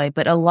work that way.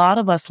 But a lot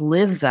of us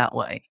live that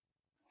way.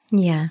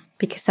 Yeah,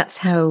 because that's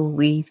how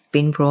we've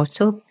been brought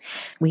up.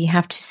 We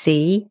have to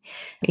see.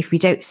 If we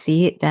don't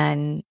see it,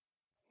 then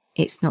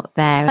it's not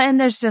there. And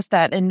there's just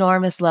that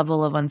enormous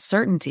level of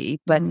uncertainty.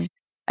 But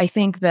I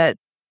think that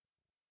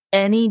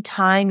any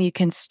time you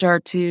can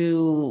start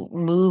to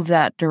move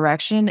that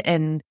direction,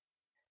 and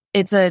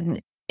it's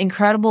an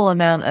incredible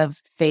amount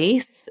of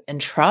faith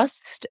and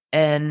trust,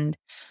 and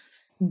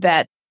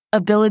that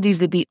ability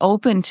to be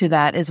open to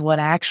that is what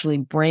actually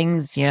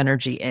brings the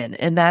energy in.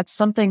 And that's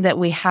something that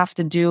we have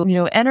to do.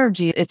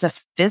 Energy, it's a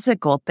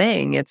physical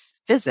thing.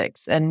 It's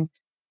physics. And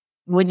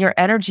when your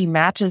energy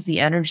matches the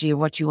energy of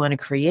what you want to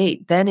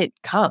create, then it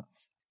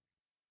comes.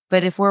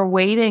 But if we're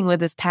waiting with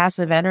this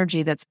passive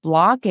energy that's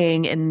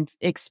blocking and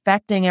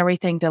expecting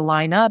everything to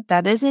line up,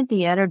 that isn't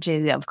the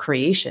energy of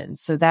creation.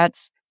 So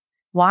that's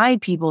why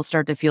people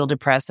start to feel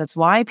depressed. That's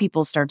why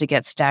people start to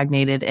get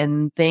stagnated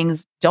and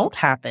things don't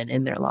happen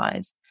in their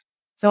lives.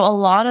 So a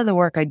lot of the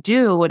work I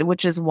do,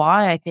 which is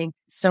why I think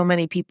so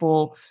many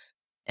people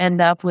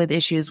end up with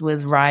issues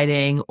with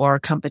riding or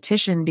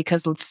competition,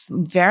 because it's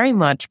very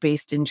much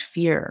based in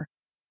fear.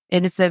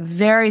 And it's a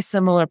very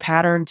similar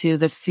pattern to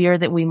the fear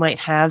that we might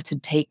have to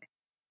take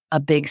a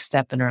big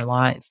step in our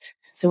lives.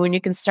 So when you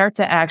can start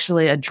to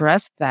actually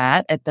address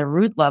that at the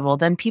root level,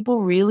 then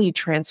people really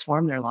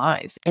transform their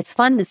lives. It's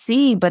fun to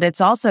see, but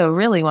it's also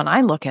really, when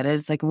I look at it,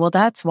 it's like, well,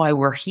 that's why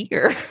we're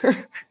here.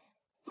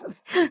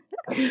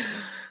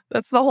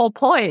 That's the whole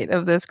point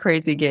of this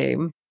crazy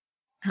game.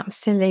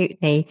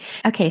 Absolutely.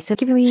 Okay, so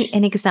give me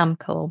an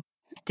example.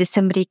 Does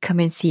somebody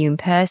come and see you in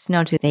person,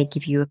 or do they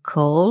give you a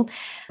call?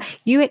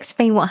 You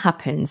explain what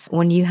happens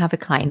when you have a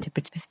client, a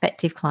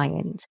prospective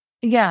client.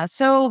 Yeah.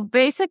 So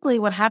basically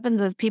what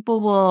happens is people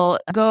will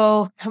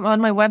go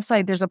on my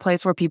website. There's a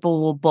place where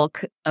people will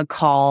book a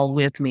call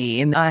with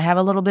me, and I have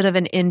a little bit of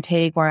an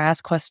intake where I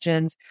ask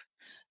questions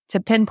to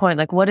pinpoint,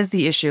 like, what is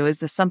the issue? Is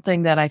this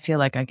something that I feel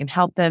like I can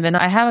help them? And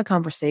I have a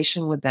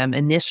conversation with them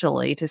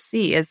initially to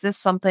see, is this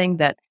something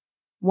that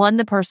one,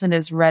 the person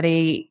is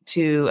ready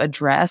to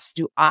address?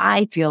 Do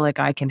I feel like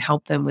I can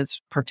help them with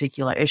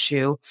particular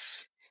issue?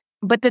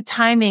 But the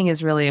timing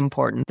is really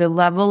important. The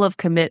level of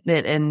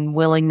commitment and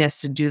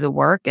willingness to do the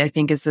work, I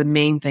think, is the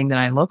main thing that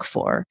I look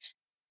for.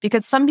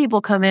 Because some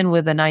people come in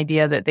with an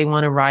idea that they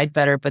want to ride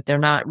better, but they're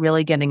not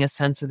really getting a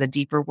sense of the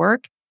deeper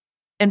work.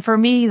 And for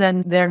me,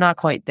 then they're not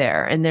quite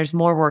there, and there's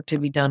more work to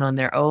be done on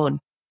their own.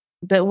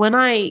 But when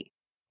I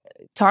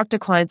talk to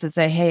clients and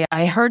say, hey,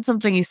 I heard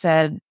something you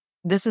said,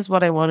 this is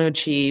what I want to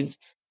achieve,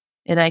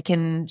 and I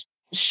can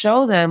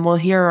show them, well,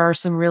 here are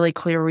some really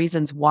clear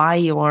reasons why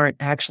you aren't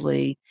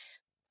actually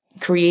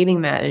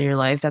creating that in your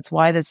life. That's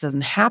why this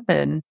doesn't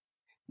happen.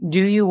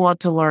 Do you want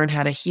to learn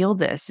how to heal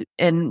this?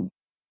 And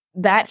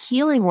that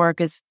healing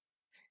work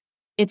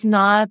it's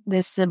not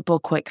this simple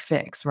quick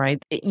fix,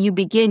 right?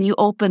 You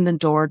open the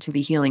door to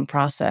the healing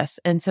process.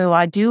 And so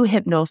I do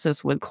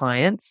hypnosis with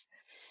clients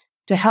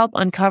to help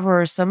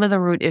uncover some of the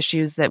root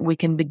issues that we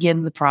can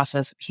begin the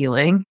process of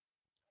healing.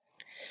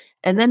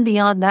 And then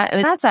beyond that,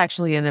 and that's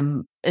actually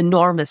an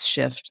enormous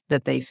shift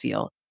that they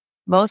feel.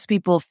 Most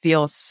people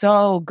feel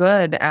so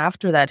good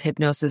after that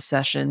hypnosis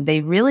session.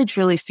 They really,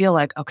 truly feel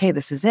like, okay,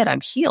 this is it.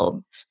 I'm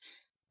healed.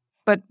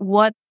 But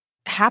what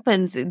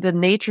happens, the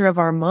nature of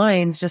our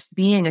minds, just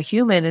being a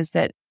human, is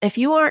that if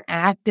you aren't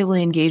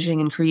actively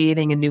engaging in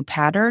creating a new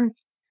pattern,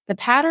 the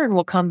pattern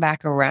will come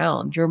back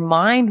around. Your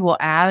mind will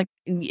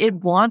it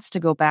wants to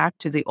go back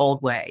to the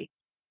old way.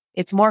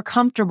 It's more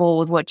comfortable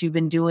with what you've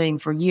been doing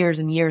for years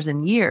and years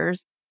and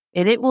years,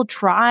 and it will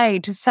try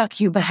to suck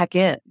you back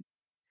in.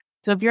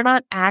 So if you're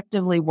not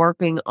actively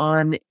working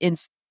on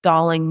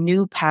installing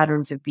new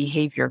patterns of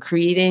behavior,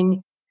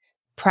 creating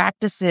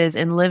practices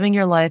and living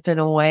your life in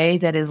a way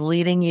that is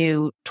leading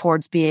you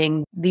towards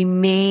being the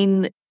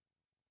main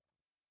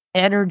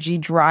energy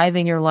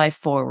driving your life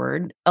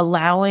forward,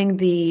 allowing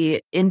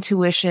the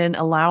intuition,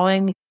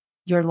 allowing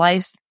your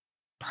life's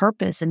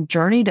purpose and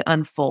journey to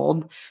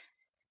unfold,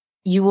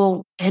 you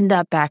will end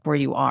up back where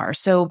you are.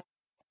 So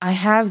I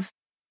have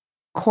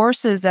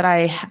courses that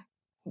I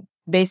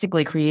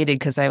basically created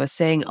because I was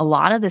saying a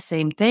lot of the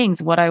same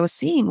things. What I was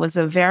seeing was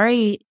a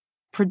very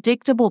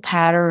predictable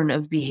pattern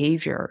of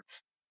behavior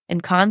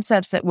and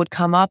concepts that would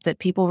come up that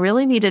people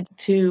really needed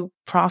to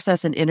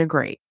process and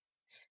integrate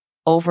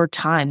over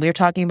time. We were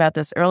talking about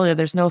this earlier.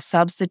 There's no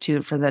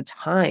substitute for the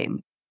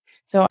time.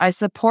 So I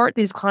support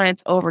these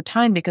clients over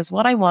time because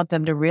what I want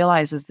them to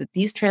realize is that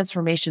these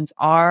transformations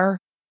are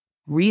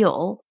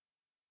real.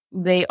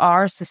 They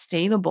are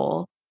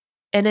sustainable.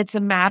 And it's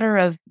a matter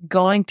of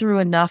going through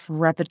enough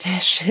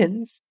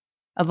repetitions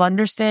of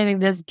understanding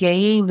this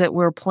game that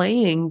we're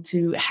playing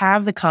to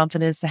have the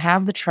confidence, to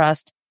have the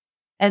trust.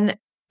 And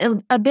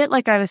a bit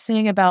like I was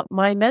saying about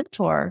my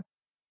mentor,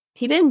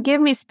 he didn't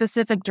give me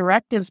specific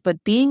directives,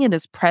 but being in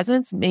his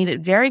presence made it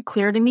very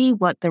clear to me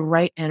what the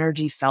right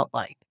energy felt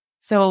like.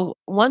 So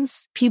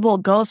once people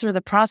go through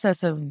the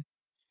process of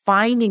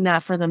finding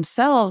that for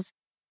themselves,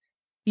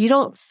 you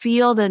don't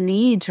feel the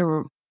need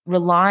to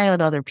rely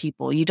on other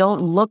people. You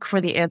don't look for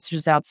the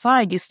answers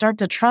outside. You start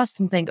to trust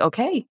and think,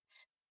 okay,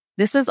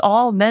 this is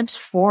all meant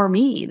for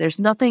me. There's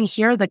nothing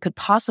here that could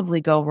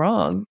possibly go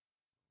wrong,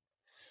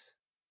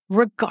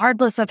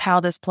 regardless of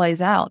how this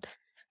plays out.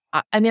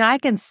 I mean, I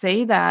can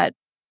say that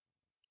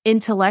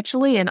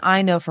intellectually, and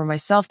I know for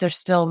myself, there's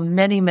still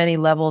many, many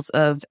levels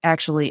of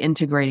actually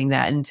integrating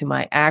that into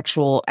my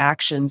actual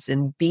actions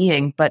and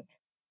being. But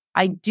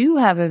I do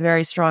have a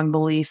very strong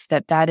belief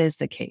that that is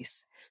the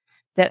case,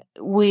 that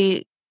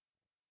we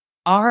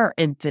are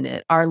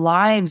infinite. Our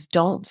lives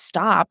don't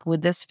stop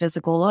with this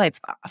physical life.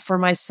 For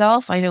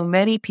myself, I know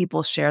many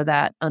people share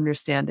that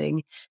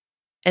understanding.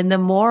 And the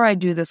more I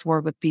do this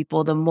work with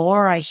people, the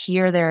more I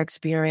hear their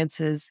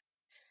experiences,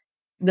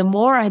 the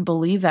more I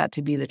believe that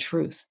to be the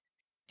truth.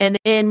 And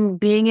in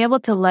being able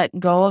to let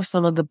go of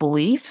some of the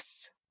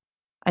beliefs,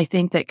 I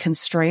think that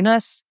constrain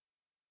us,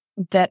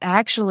 that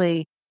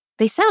actually,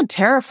 they sound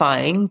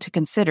terrifying to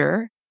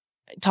consider.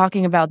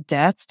 Talking about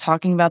death,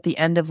 talking about the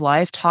end of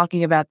life,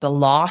 talking about the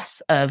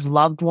loss of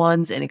loved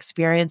ones and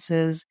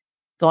experiences,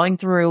 going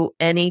through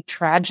any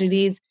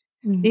tragedies.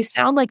 These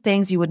sound like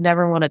things you would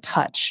never want to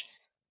touch.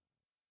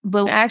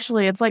 But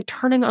actually, it's like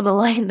turning on the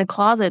light in the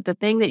closet. The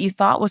thing that you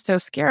thought was so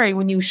scary,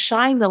 when you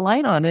shine the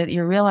light on it,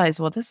 you realize,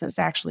 well, this is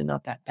actually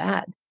not that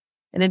bad.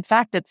 And in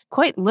fact, it's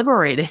quite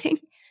liberating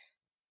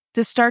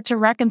to start to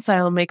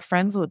reconcile and make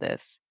friends with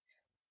this.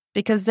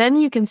 Because then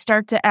you can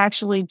start to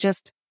actually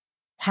just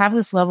have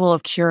this level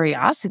of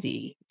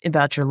curiosity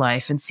about your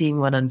life and seeing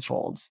what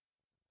unfolds.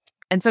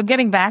 And so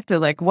getting back to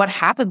like what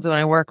happens when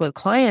I work with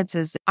clients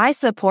is I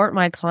support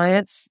my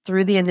clients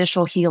through the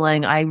initial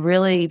healing. I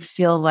really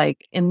feel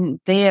like, and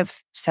they have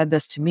said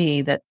this to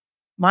me, that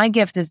my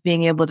gift is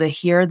being able to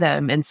hear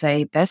them and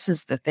say, this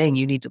is the thing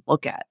you need to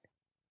look at.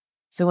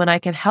 So when I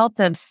can help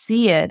them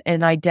see it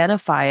and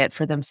identify it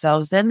for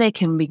themselves, then they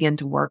can begin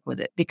to work with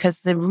it, because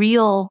the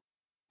real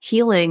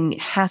healing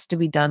has to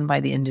be done by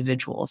the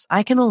individuals.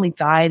 I can only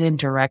guide and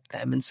direct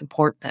them and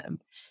support them.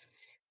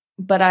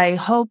 But I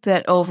hope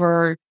that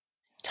over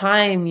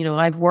time,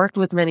 I've worked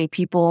with many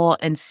people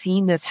and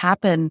seen this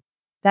happen.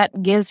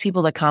 That gives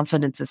people the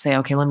confidence to say,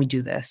 okay, let me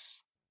do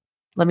this.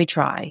 Let me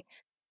try.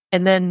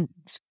 And then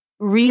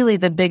really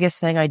the biggest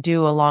thing I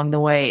do along the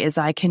way is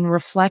I can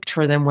reflect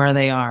for them where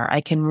they are. I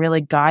can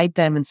really guide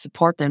them and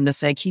support them to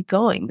say, keep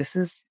going. This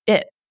is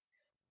it.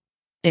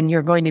 And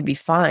you're going to be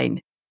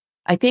fine.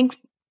 I think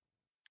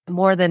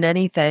more than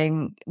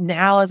anything,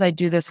 now as I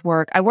do this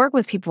work, I work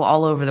with people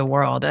all over the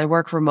world. I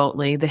work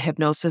remotely. The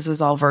hypnosis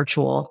is all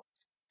virtual.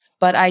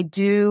 But I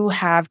do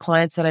have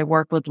clients that I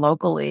work with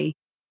locally.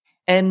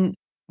 And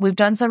we've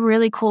done some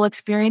really cool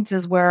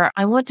experiences where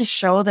I want to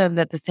show them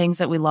that the things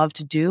that we love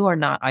to do are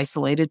not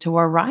isolated to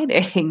our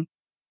writing.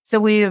 So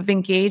we have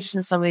engaged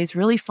in some of these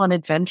really fun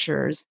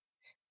adventures.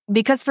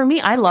 Because for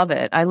me, I love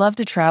it. I love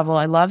to travel.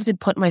 I love to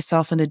put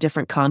myself in a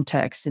different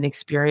context and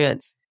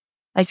experience.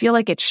 I feel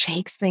like it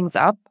shakes things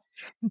up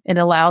and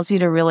allows you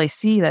to really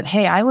see that,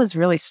 hey, I was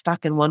really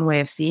stuck in one way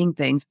of seeing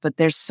things, but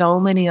there's so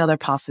many other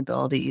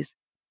possibilities.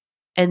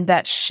 And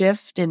that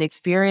shift in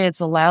experience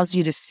allows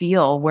you to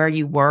feel where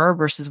you were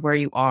versus where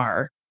you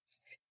are.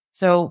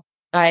 So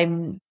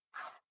I'm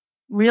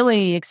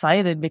really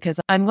excited because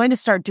I'm going to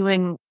start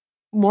doing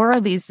more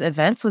of these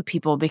events with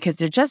people because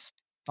they're just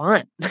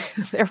fun.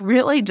 They're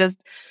really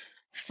just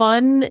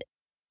fun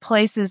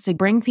places to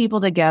bring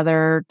people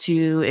together,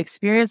 to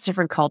experience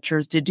different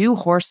cultures, to do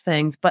horse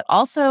things, but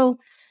also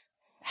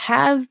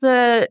have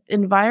the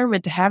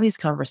environment to have these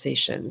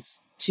conversations,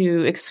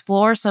 to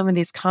explore some of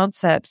these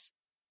concepts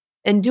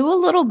and do a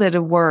little bit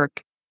of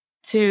work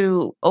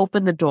to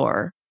open the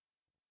door.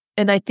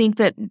 And I think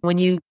that when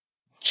you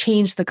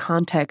change the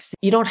context,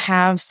 you don't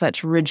have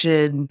such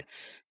rigid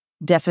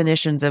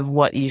definitions of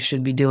what you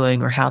should be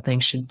doing or how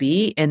things should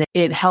be. And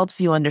it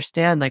helps you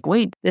understand, like,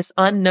 wait, this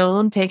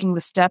unknown, taking the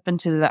step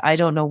into the I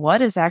don't know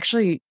what is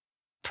actually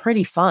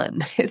pretty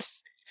fun.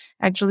 It's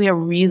actually a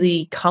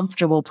really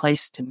comfortable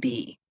place to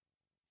be.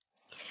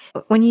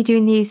 When you're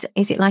doing these,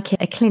 is it like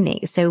a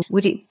clinic? So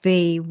would it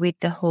be with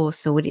the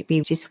horse or would it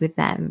be just with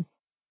them?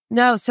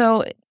 No,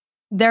 so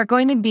they're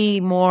going to be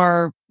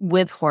more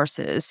with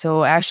horses.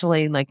 So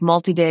actually, like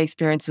multi-day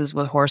experiences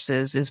with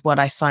horses is what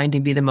I find to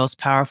be the most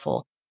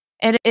powerful.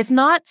 And it's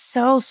not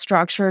so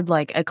structured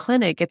like a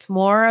clinic. It's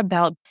more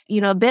about,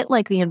 a bit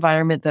like the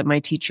environment that my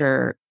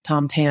teacher,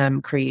 Tom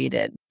Tam,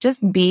 created.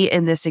 Just be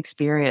in this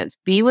experience.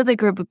 Be with a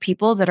group of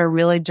people that are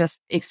really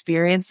just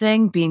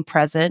experiencing, being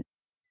present,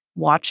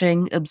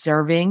 watching,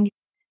 observing,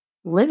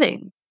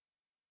 living.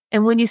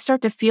 And when you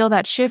start to feel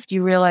that shift,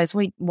 you realize,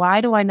 wait,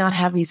 why do I not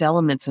have these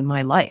elements in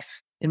my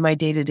life, in my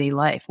day-to-day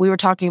life? We were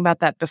talking about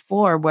that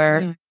before,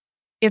 where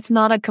it's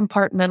not a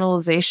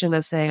compartmentalization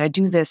of saying, I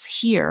do this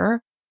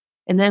here.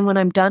 And then when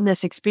I'm done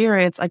this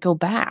experience, I go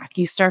back.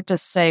 You start to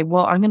say,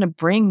 well, I'm going to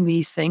bring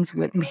these things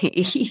with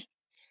me.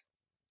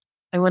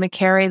 I want to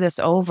carry this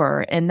over.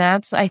 And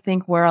that's, I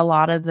think, where a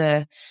lot of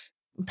the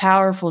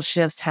powerful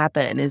shifts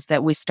happen, is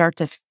that we start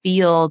to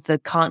feel the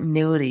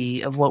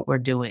continuity of what we're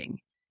doing.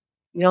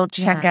 You don't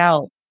check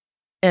out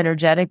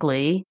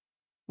energetically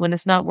when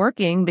it's not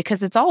working,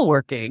 because it's all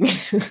working.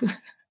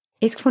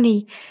 It's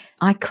funny.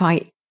 I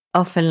quite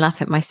often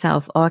laugh at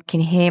myself, or I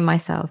can hear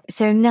myself.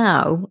 So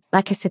now,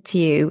 like I said to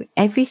you,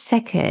 every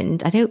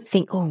second, I don't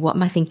think, oh, what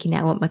am I thinking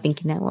now? What am I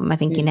thinking now? What am I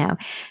thinking now?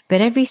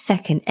 But every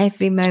second,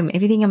 every moment,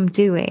 everything I'm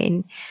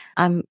doing,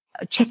 I'm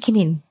checking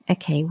in.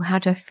 Okay, well, how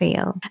do I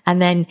feel?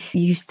 And then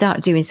you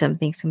start doing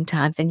something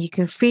sometimes and you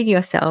can feel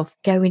yourself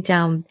going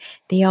down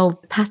the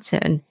old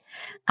pattern.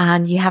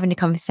 And you're having a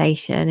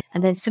conversation,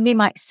 and then somebody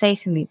might say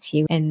something to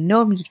you, and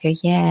normally you go,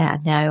 yeah,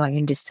 I know, I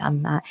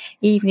understand that.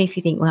 Even if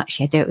you think, well,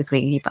 actually, I don't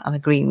agree with you, but I'm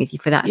agreeing with you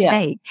for that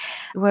sake.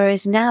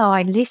 Whereas now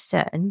I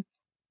listen,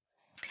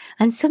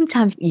 and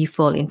sometimes you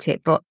fall into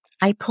it, but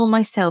I pull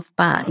myself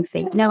back and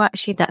think, no,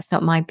 actually, that's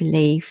not my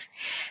belief.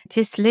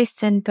 Just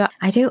listen, but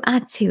I don't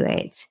add to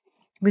it.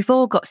 We've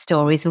all got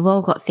stories. We've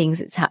all got things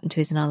that's happened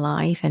to us in our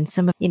life, and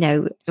some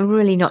are,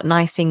 really not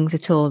nice things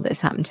at all that's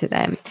happened to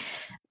them.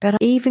 But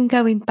even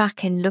going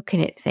back and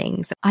looking at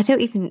things, I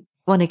don't even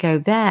want to go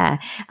there.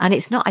 And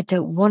it's not I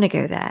don't want to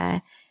go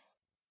there.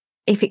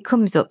 If it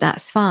comes up,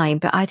 that's fine.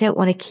 But I don't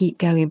want to keep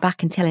going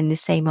back and telling the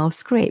same old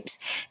scripts,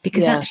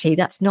 because actually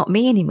that's not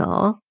me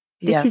anymore.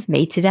 This is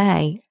me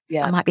today.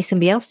 I might be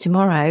somebody else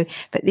tomorrow,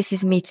 but this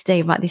is me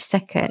today, right this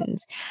second.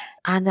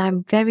 And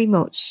I'm very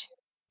much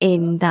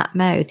in that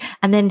mode.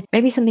 And then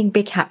maybe something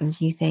big happens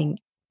and you think,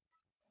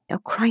 oh,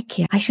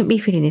 crikey, I shouldn't be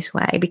feeling this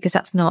way, because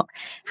that's not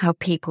how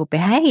people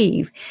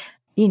behave.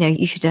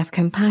 You should have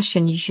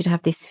compassion. You should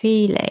have this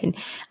feeling.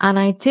 And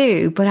I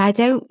do, but I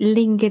don't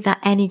linger that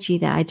energy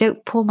there. I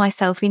don't pull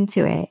myself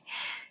into it,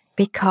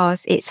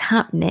 because it's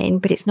happening,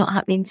 but it's not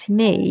happening to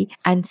me.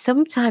 And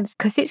sometimes,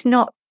 because it's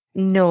not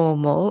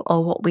normal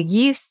or what we're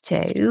used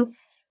to,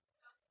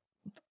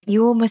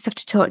 you almost have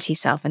to talk to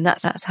yourself. And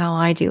that's how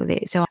I do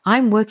it. So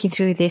I'm working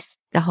through this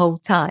the whole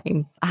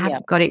time. I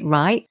haven't got it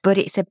right, but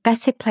it's a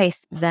better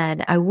place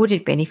than I would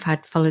have been if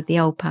I'd followed the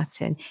old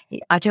pattern.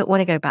 I don't want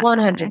to go back.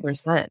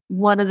 100%.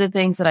 One of the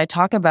things that I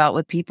talk about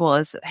with people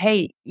is,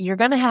 hey, you're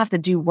going to have to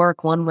do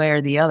work one way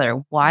or the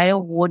other. Why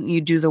wouldn't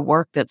you do the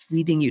work that's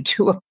leading you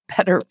to a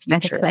better future?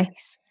 Better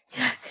place.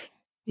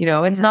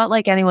 It's not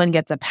like anyone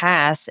gets a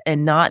pass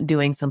and not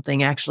doing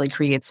something actually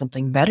creates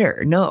something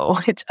better. No,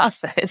 it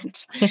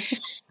doesn't.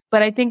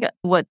 But I think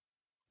what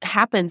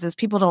happens is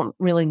people don't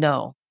really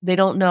know. They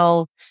don't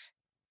know.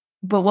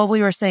 But what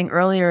we were saying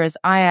earlier is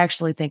I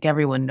actually think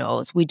everyone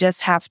knows. We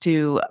just have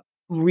to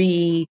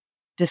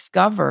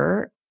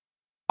rediscover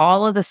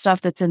all of the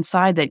stuff that's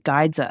inside that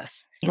guides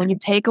us. Yeah. When you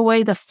take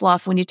away the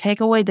fluff, when you take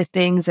away the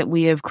things that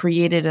we have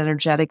created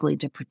energetically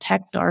to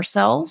protect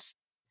ourselves,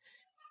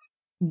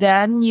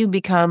 then you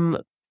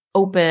become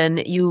open,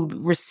 you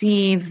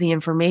receive the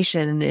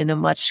information in a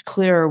much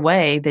clearer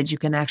way that you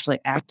can actually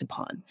act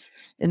upon.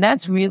 And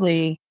that's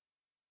really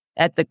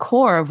at the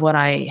core of what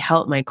I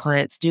help my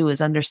clients do, is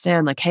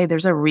understand like, hey,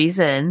 there's a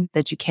reason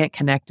that you can't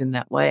connect in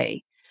that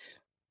way.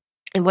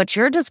 And what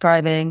you're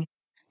describing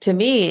to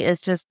me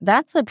is just,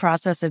 that's the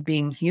process of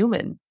being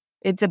human.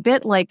 It's a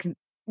bit like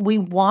we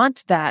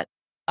want that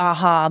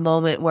aha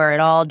moment where it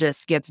all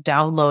just gets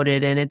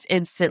downloaded and it's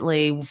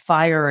instantly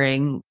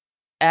firing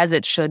as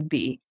it should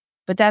be.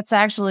 But that's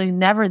actually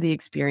never the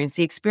experience.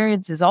 The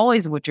experience is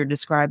always what you're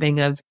describing,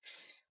 of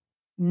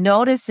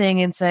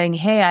noticing and saying,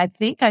 hey, I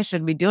think I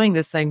should be doing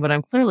this thing, but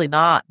I'm clearly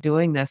not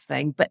doing this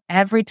thing. But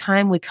every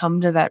time we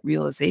come to that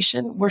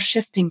realization, we're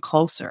shifting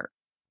closer.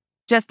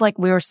 Just like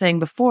we were saying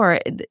before,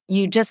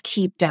 you just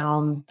keep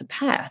down the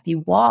path.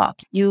 You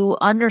walk, you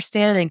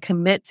understand and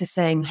commit to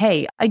saying,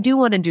 hey, I do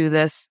want to do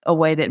this a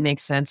way that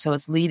makes sense. So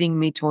it's leading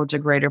me towards a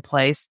greater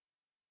place.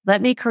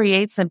 Let me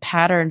create some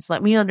patterns.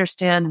 Let me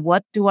understand,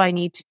 what do I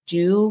need to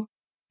do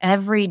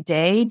every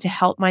day to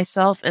help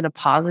myself in a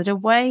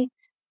positive way?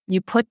 You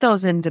put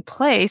those into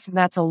place. And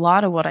that's a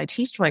lot of what I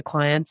teach my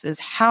clients, is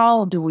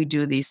how do we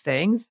do these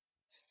things?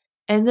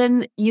 And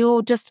then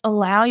you'll just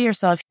allow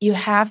yourself, you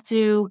have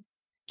to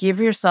give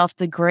yourself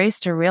the grace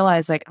to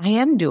realize, like, I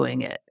am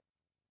doing it.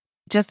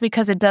 Just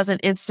because it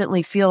doesn't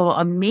instantly feel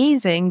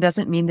amazing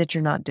doesn't mean that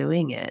you're not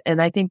doing it. And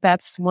I think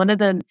that's one of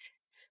the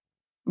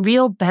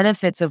real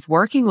benefits of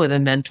working with a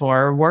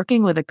mentor or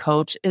working with a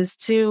coach, is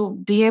to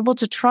be able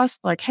to trust,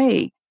 like,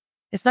 hey,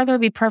 it's not going to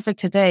be perfect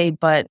today,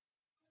 but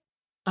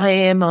I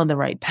am on the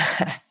right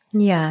path.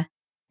 Yeah.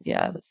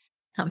 Yes.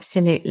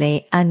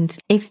 Absolutely. And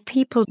if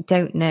people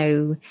don't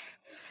know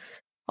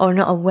or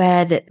not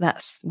aware that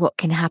that's what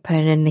can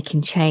happen and they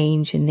can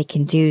change and they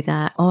can do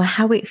that, or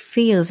how it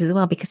feels as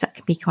well, because that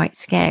can be quite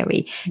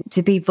scary.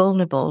 To be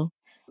vulnerable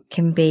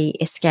can be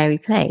a scary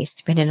place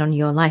depending on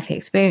your life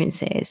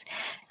experiences.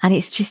 And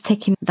it's just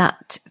taking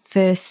that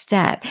first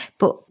step.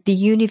 But the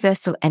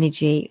universal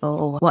energy,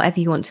 or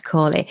whatever you want to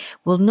call it,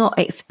 will not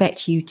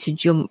expect you to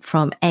jump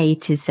from A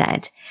to Z.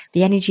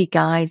 The energy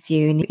guides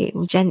you and it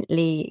will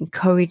gently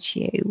encourage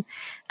you.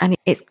 And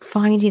it's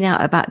finding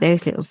out about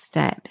those little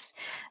steps.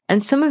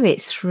 And some of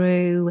it's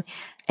through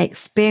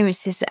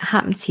experiences that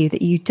happen to you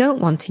that you don't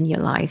want in your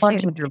life.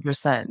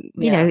 100%.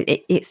 You know,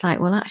 it's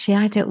like, well, actually,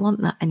 I don't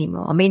want that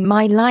anymore. I mean,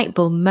 my light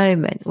bulb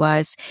moment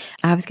was,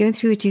 I was going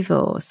through a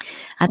divorce.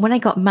 And when I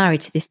got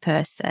married to this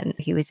person,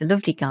 he was a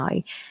lovely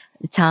guy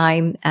at the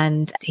time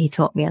and he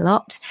taught me a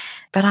lot.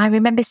 But I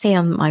remember saying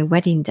on my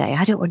wedding day,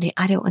 I don't want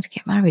to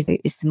get married.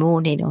 It was the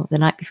morning or the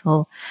night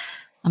before.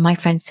 And my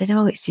friend said,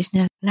 oh, it's just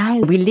no,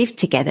 we live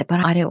together,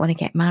 but I don't want to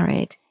get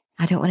married.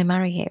 I don't want to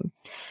marry him.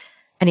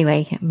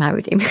 Anyway, I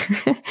married him.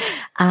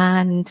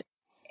 And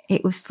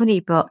it was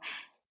funny, but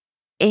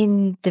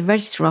in the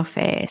register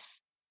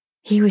office,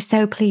 he was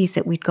so pleased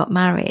that we'd got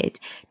married,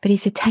 but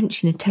his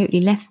attention had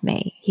totally left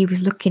me. He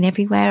was looking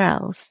everywhere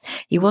else.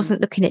 He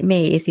wasn't looking at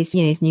me as his,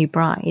 his new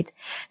bride.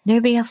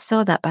 Nobody else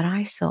saw that, but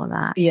I saw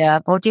that.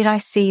 Yeah. Or did I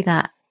see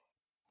that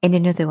in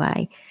another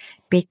way?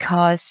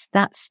 Because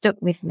that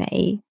stuck with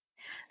me.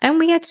 And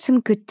we had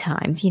some good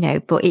times,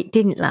 but it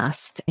didn't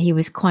last. He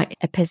was quite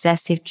a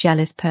possessive,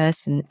 jealous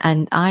person.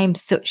 And I'm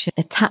such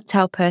a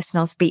tactile person.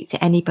 I'll speak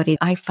to anybody.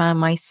 I found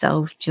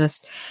myself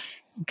just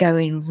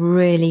going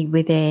really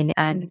within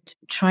and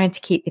trying to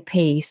keep the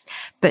peace,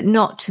 but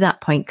not to that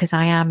point, because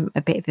I am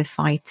a bit of a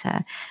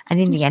fighter. And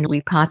in the end,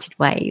 we parted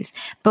ways.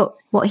 But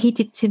what he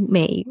did to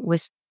me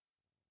was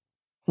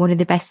one of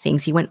the best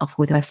things. He went off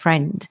with a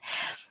friend.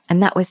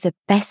 And that was the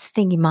best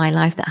thing in my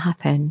life that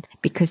happened,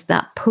 because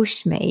that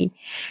pushed me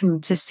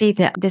to see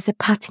that there's a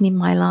pattern in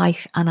my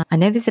life, and I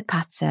know there's a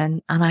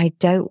pattern and I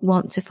don't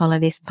want to follow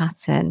this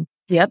pattern.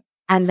 Yep.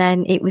 And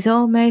then it was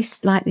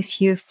almost like this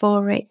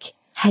euphoric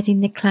head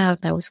in the cloud.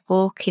 I was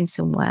walking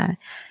somewhere.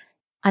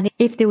 And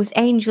if there was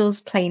angels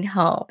playing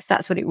harps,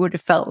 that's what it would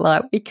have felt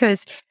like,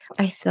 because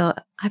I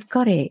thought, I've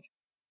got it.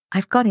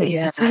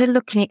 Yeah. Instead of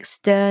looking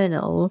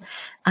external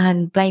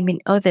and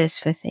blaming others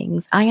for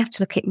things, I have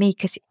to look at me,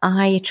 because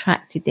I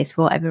attracted this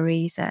for whatever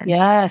reason.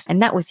 Yes.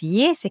 And that was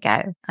years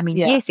ago.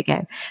 Years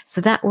ago.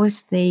 So that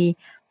was the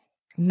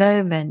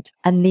moment.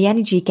 And the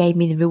energy gave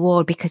me the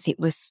reward because it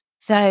was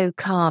so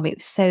calm. It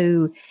was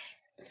so,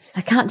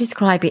 I can't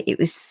describe it. It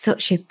was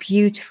such a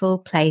beautiful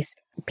place.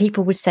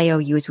 People would say, oh,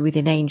 you was with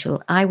an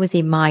angel. I was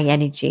in my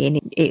energy, and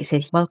it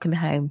says, welcome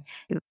home.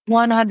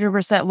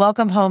 100%.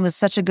 Welcome home is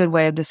such a good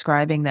way of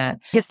describing that.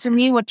 Because to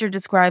me, what you're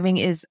describing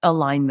is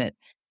alignment.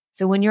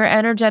 So when you're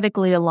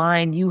energetically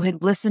aligned, you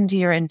had listened to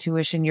your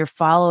intuition, you're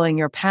following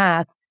your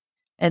path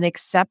and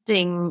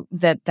accepting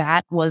that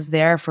that was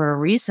there for a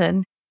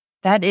reason.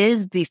 That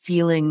is the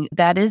feeling,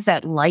 that is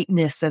that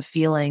lightness of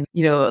feeling,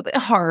 the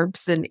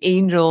harps and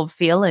angel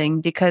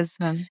feeling, because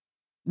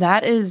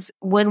that is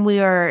when we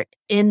are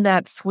in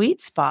that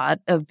sweet spot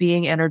of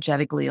being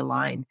energetically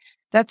aligned.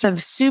 That's a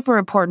super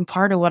important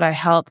part of what I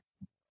help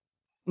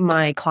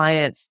my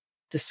clients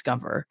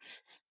discover,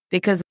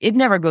 because it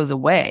never goes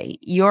away.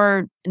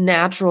 Your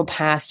natural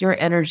path, your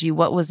energy,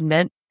 what was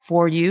meant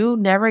for you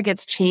never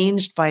gets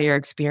changed by your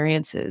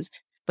experiences.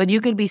 But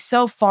you can be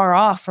so far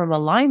off from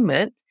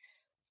alignment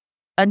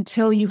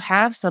until you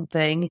have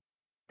something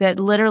that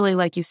literally,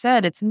 like you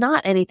said, it's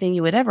not anything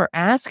you would ever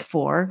ask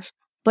for,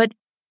 but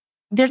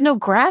there's no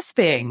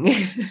grasping.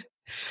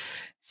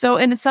 So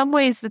in some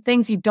ways, the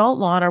things you don't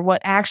want are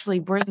what actually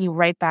bring you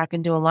right back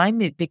into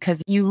alignment,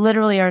 because you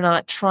literally are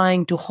not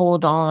trying to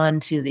hold on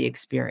to the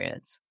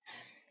experience.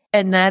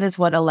 And that is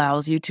what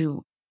allows you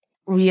to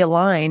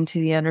realign to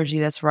the energy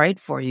that's right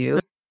for you.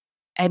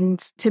 And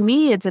to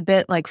me, it's a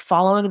bit like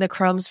following the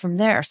crumbs from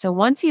there. So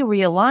once you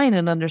realign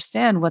and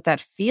understand what that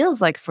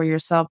feels like for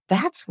yourself,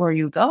 that's where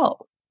you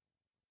go.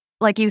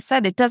 Like you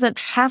said, it doesn't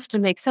have to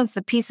make sense.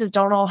 The pieces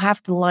don't all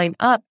have to line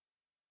up,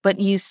 but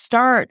you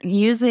start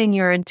using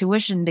your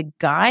intuition to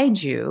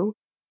guide you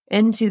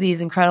into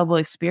these incredible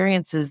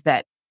experiences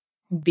that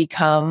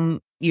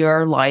become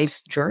your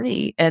life's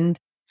journey. And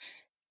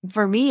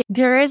for me,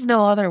 there is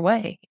no other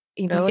way.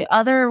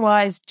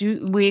 Otherwise,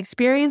 do we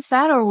experience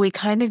that, or we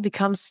kind of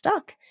become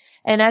stuck?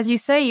 And as you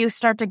say, you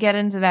start to get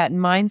into that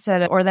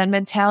mindset or that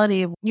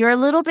mentality of you're a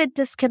little bit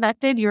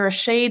disconnected. You're a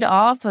shade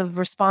off of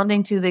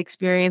responding to the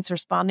experience,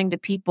 responding to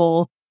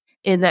people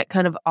in that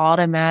kind of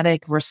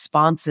automatic,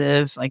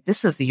 responsive, like,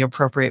 this is the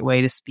appropriate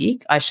way to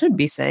speak. I should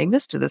be saying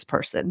this to this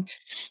person,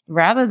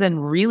 rather than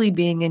really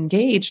being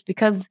engaged.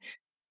 Because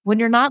when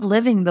you're not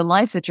living the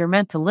life that you're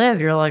meant to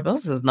live, you're like, well,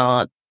 this is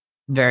not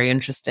very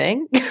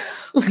interesting.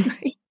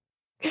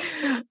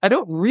 I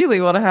don't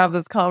really want to have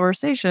this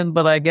conversation,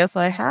 but I guess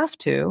I have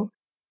to.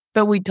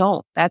 But we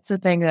don't. That's the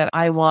thing that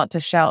I want to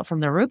shout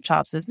from the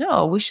rooftops is,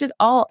 no, we should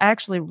all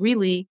actually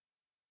really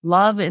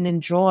love and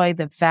enjoy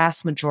the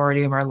vast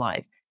majority of our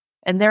life.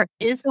 And there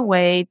is a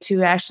way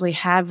to actually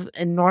have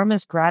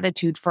enormous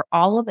gratitude for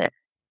all of it.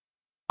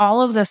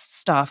 All of this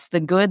stuff, the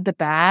good, the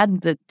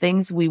bad, the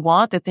things we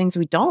want, the things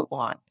we don't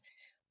want.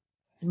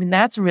 I mean,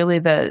 that's really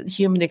the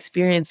human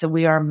experience that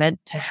we are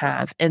meant to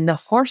have. And the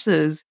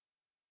horses,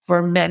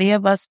 for many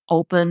of us,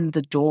 open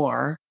the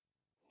door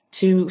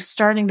to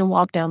starting to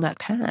walk down that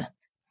path.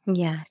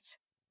 Yes.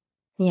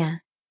 Yeah.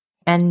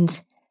 And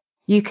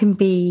you can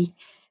be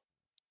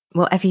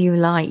whatever you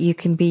like. You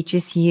can be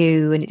just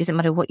you, and it doesn't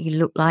matter what you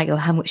look like or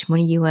how much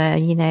money you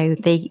earn.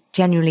 They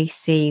generally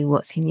see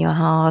what's in your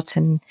heart,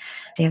 and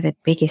they have the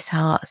biggest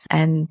hearts,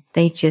 and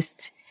they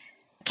just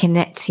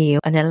connect to you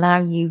and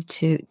allow you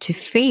to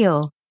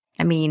feel.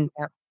 I mean,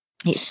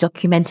 it's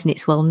documented,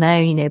 it's well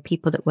known,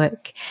 people that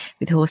work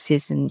with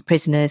horses and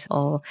prisoners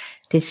or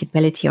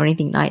disability or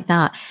anything like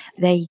that,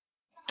 they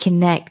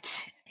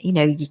connect.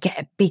 You get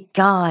a big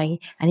guy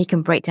and he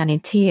can break down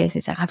in tears.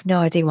 It's like, I have no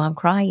idea why I'm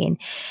crying.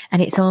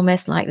 And it's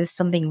almost like there's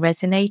something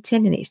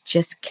resonating, and it's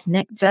just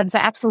connected. That's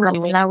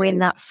absolutely allowing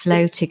that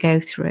flow to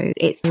go through.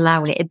 It's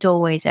allowing it. It's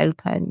always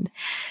opened.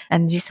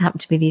 And just happen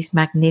to be these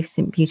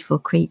magnificent, beautiful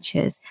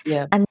creatures.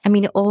 Yeah. And I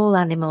mean, all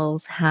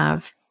animals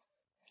have,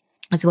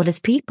 as well as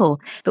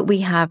people, but we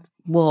have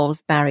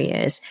walls,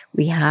 barriers,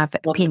 we have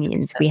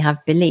opinions, 100%. We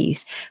have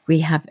beliefs, we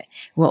have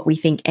what we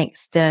think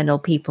external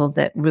people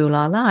that rule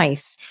our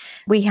lives.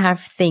 We have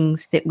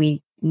things that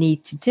we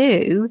need to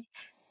do,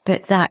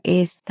 but that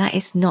is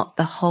not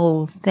the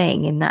whole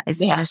thing, and that is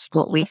just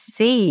what we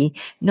see,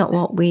 not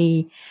what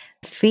we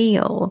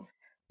feel.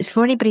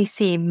 For anybody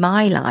seeing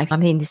my life,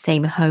 I'm in the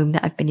same home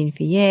that I've been in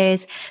for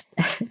years.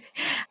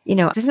 It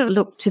doesn't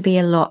look to be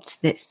a lot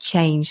that's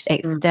changed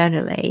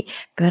externally,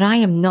 but I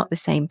am not the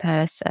same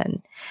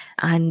person.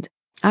 And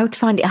I would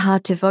find it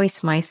hard to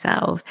voice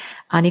myself.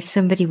 And if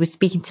somebody was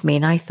speaking to me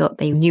and I thought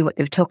they knew what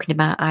they were talking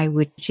about, I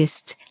would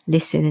just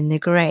listen and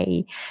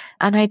agree.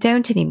 And I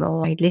don't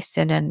anymore. I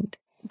listen, and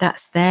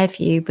that's their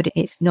view, but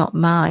it's not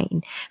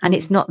mine. And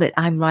it's not that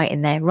I'm right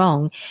and they're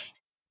wrong.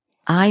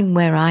 I'm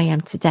where I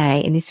am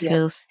today, and this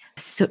feels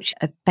such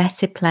a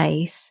better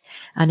place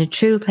and a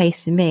true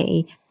place for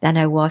me than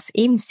I was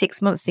even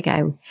 6 months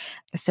ago.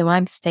 So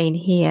I'm staying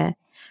here.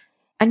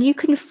 And you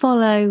can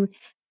follow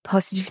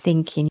positive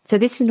thinking. So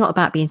this is not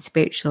about being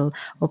spiritual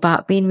or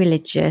about being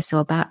religious or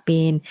about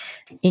being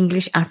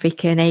English,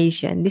 African,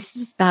 Asian. This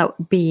is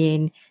about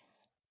being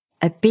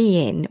a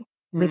being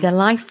with a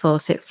life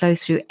force that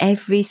flows through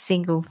every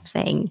single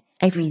thing,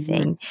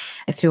 everything,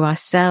 through our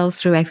cells,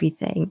 through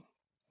everything.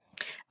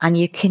 And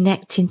you're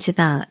connecting to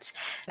that.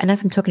 And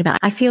as I'm talking about,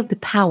 I feel the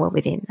power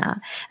within that.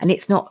 And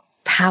it's not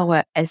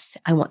power as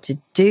I want to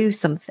do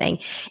something.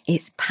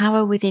 It's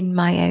power within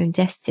my own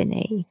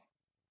destiny,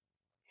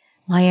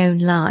 my own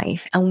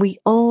life. And we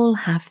all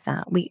have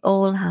that. We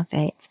all have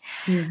it.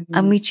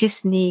 And we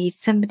just need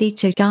somebody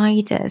to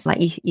guide us,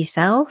 like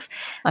yourself.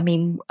 I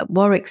mean,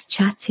 Warwick's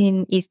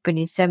chatting. He's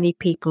bringing so many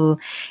people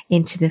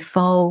into the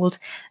fold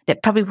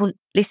that probably wouldn't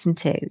listen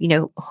to. You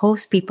know,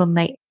 horse people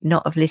may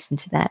not have listened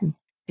to them.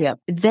 Yeah.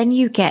 Then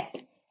you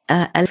get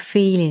a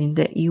feeling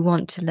that you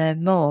want to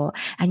learn more,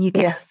 and you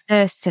get a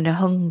thirst and a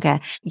hunger.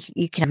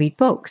 You can read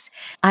books.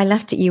 I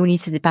laughed at you when you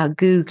said about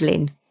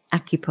Googling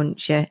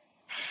acupuncture.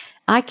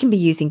 I can be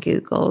using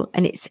Google,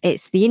 and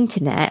it's the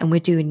internet, and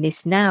we're doing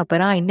this now. But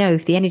I know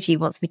if the energy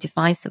wants me to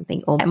find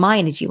something, or my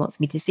energy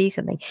wants me to see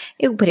something,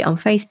 it will put it on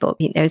Facebook.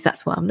 It knows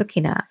that's what I'm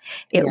looking at.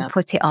 It will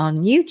put it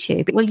on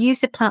YouTube. It will use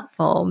the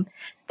platform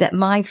that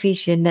my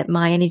vision, that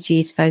my energy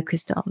is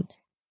focused on.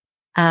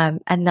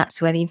 And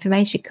that's where the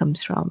information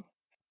comes from.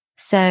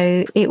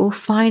 So it will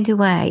find a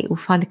way. It will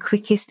find the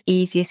quickest,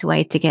 easiest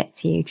way to get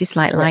to you, just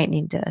like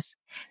lightning does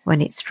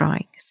when it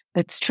strikes.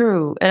 It's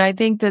true. And I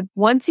think that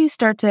once you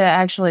start to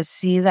actually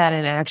see that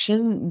in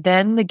action,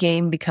 then the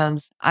game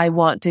becomes, I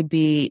want to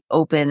be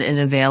open and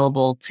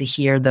available to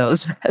hear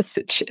those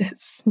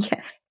messages.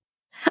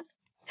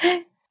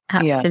 Yeah,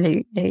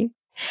 absolutely.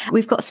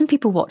 We've got some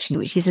people watching,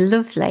 which is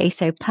lovely.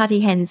 So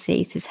Paddy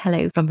Hensey says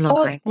hello from Long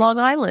Island. Long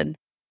Island.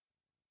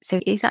 So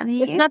is that near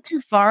you? It's not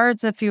too far.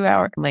 It's a few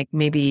hours, like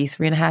maybe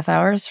 3.5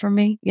 hours from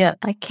me. Yeah.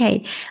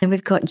 Okay. And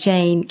we've got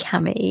Jane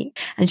Cammy,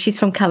 and she's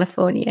from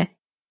California.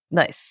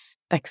 Nice.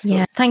 Excellent.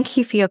 Yeah. Thank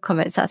you for your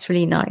comments. That's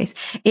really nice.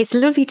 It's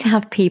lovely to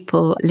have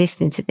people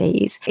listening to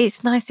these.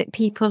 It's nice that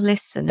people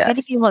listen. Yes. If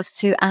anybody wants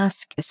to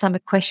ask Sam a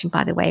question,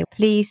 by the way,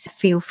 please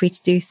feel free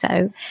to do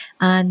so.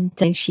 And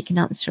then she can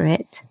answer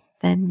it.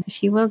 Then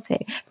she will do.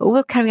 But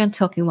we'll carry on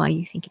talking while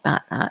you think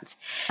about that.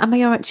 Am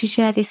I all right to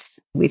share this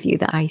with you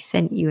that I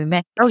sent you a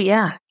message? Oh,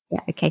 yeah.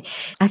 Yeah, okay.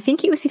 I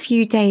think it was a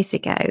few days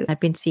ago. I'd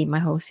been seeing my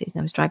horses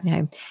and I was driving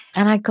home,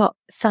 and I got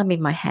Sam in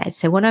my head.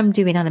 So when I'm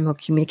doing animal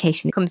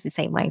communication, it comes the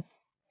same way.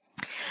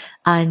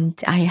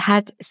 And I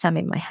had Sam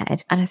in my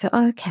head, and I thought,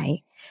 oh,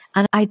 okay.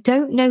 And I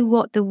don't know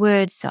what the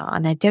words are,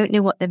 and I don't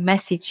know what the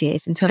message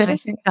is until I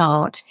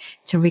start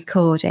to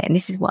record it. And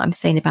this is what I'm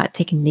saying about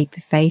taking a leap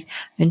of faith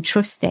and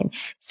trusting.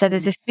 So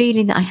there's a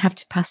feeling that I have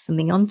to pass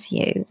something on to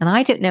you. And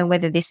I don't know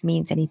whether this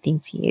means anything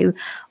to you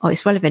or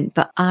it's relevant,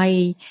 but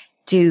I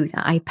do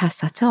that. I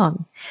pass that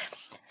on.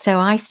 So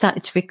I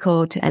started to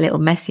record a little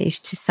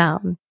message to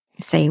Sam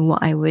saying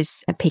what I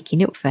was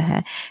picking up for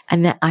her,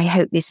 and that I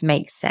hope this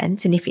makes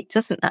sense. And if it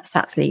doesn't, that's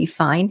absolutely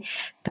fine,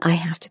 but I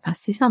have to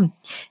pass this on.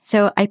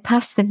 So I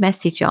passed the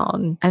message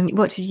on. And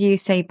what did you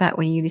say back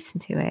when you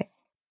listened to it?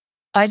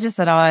 I just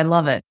said, oh, I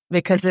love it.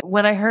 Because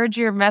when I heard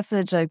your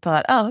message, I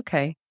thought, oh,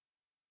 okay.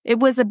 It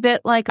was a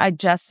bit like I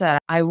just said,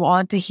 I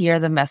want to hear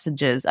the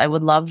messages. I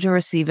would love to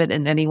receive it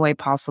in any way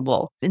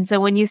possible. And so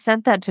when you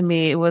sent that to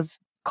me, it was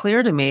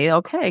clear to me,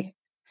 okay,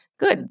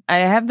 good. I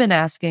have been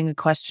asking a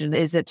question.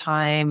 Is it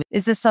time?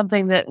 Is this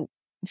something that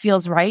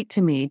feels right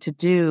to me to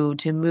do,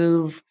 to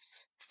move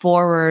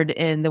forward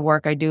in the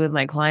work I do with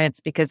my clients?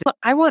 Because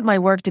I want my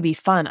work to be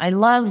fun. I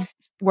love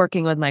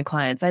working with my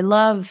clients. I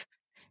love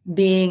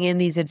being in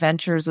these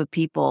adventures with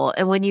people.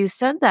 And when you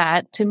said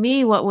that, to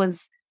me, what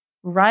was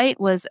right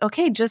was,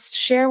 okay, just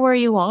share where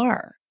you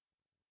are.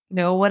 You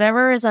know,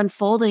 whatever is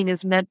unfolding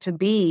is meant to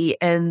be.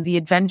 And the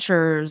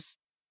adventures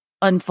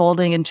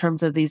unfolding in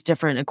terms of these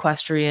different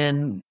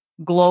equestrian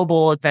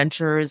global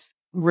adventures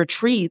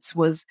retreats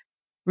was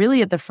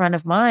really at the front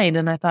of mind.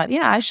 And I thought,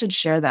 yeah, I should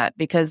share that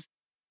because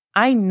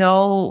I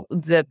know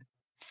the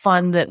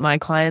fun that my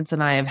clients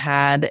and I have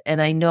had.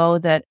 And I know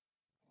that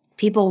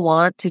people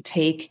want to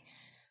take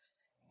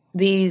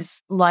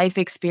these life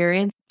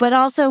experience, but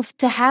also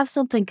to have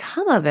something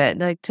come of it,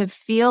 like to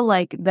feel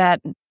like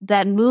that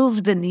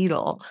moved the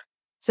needle.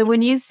 So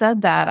when you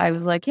said that, I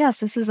was like, yes,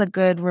 this is a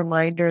good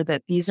reminder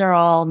that these are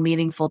all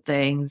meaningful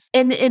things.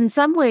 And in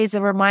some ways,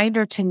 a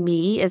reminder to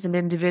me as an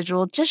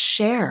individual, just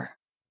share.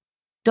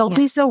 Don't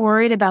be so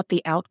worried about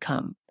the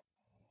outcome.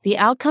 The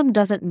outcome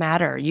doesn't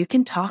matter. You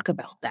can talk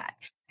about that.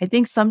 I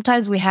think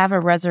sometimes we have a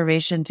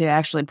reservation to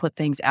actually put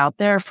things out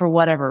there for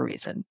whatever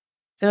reason.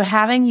 So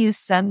having you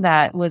send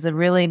that was a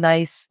really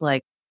nice,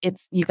 like,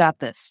 you got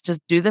this,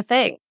 just do the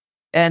thing.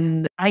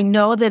 And I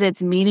know that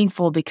it's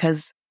meaningful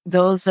because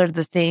those are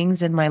the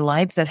things in my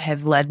life that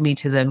have led me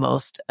to the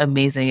most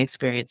amazing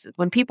experiences.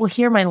 When people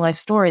hear my life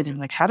story, they're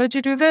like, how did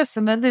you do this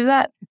and then do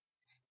that?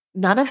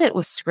 None of it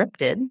was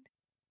scripted.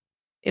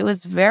 It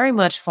was very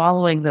much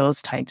following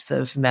those types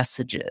of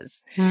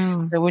messages.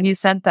 So when you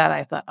sent that,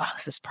 I thought, oh,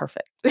 this is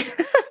perfect.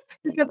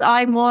 Because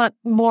I want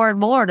more and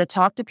more to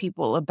talk to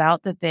people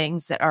about the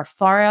things that are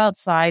far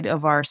outside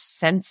of our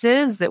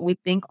senses that we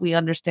think we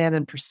understand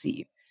and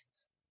perceive.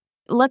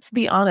 Let's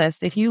be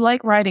honest, if you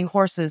like riding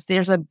horses,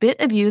 there's a bit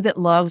of you that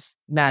loves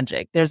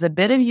magic. There's a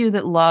bit of you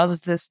that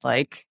loves this,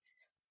 like,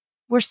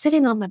 we're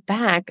sitting on the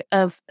back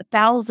of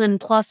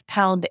 1,000+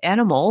 pound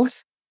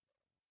animals,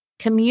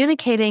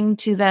 communicating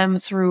to them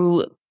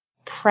through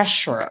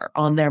pressure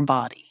on their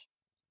body.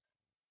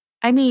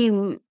 I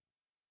mean,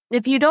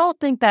 if you don't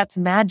think that's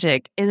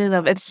magic in and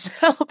of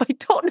itself, I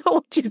don't know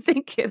what you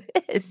think it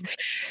is.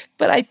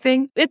 But I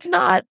think it's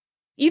not.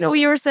 You know,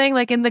 you were saying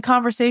like in the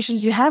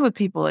conversations you have with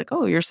people, like,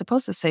 oh, you're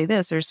supposed to say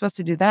this or you're supposed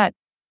to do that.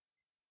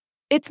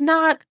 It's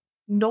not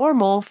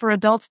normal for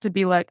adults to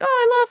be like, oh,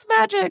 I love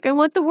magic. I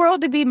want the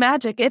world to be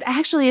magic. It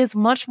actually is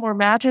much more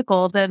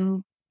magical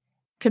than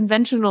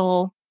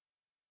conventional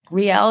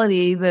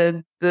reality,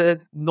 the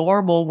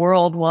normal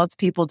world wants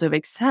people to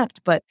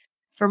accept. But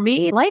for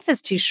me, life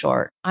is too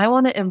short. I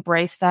want to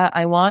embrace that.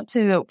 I want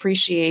to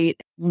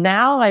appreciate.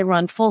 Now I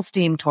run full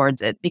steam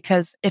towards it,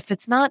 because if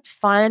it's not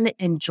fun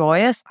and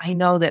joyous, I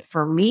know that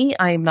for me,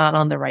 I'm not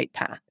on the right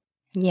path.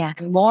 Yeah.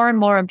 More and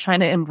more, I'm trying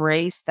to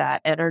embrace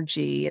that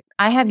energy.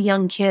 I have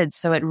young kids,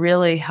 so it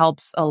really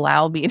helps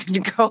allow me to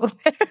go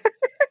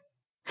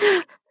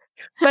there.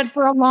 But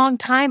for a long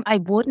time, I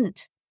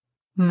wouldn't.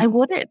 I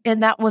wouldn't.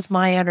 And that was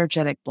my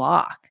energetic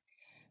block.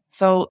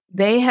 So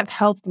they have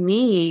helped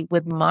me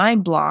with my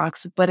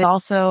blocks, but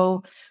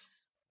also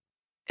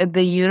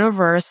the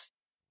universe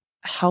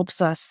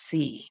helps us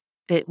see.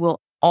 It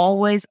will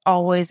always,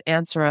 always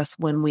answer us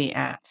when we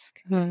ask.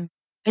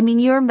 I mean,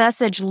 your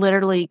message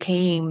literally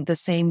came the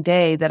same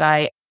day that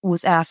I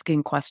was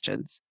asking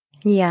questions.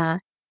 Yeah.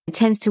 It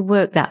tends to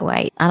work that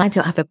way. And I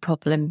don't have a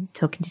problem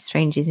talking to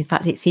strangers. In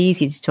fact, it's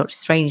easier to talk to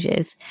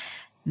strangers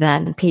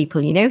than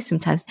people, you know,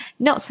 sometimes.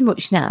 Not so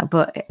much now,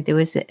 but there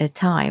was a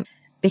time,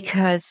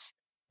 because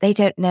they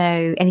don't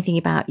know anything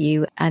about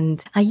you.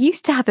 And I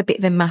used to have a bit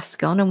of a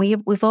mask on, and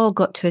we've all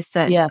got to a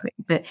certain point,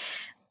 but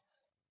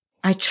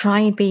I try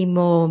and be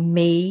more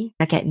me.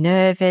 I get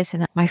nervous,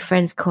 and my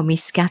friends call me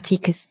scatty,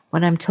 because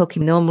when I'm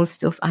talking normal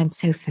stuff, I'm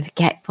so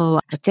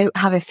forgetful. I don't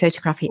have a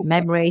photographic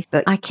memory,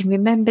 but I can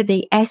remember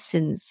the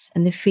essence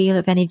and the feel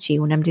of energy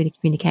when I'm doing a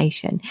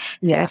communication.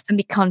 So if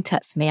somebody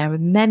contacts me, I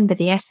remember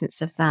the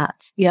essence of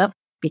that. Yep.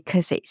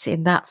 Because it's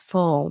in that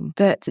form.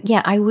 But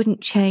yeah, I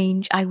wouldn't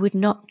change. I would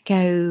not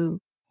go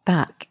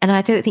back. And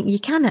I don't think you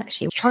can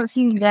actually. Once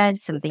you learn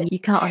something, you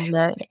can't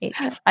unlearn it.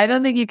 I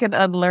don't think you can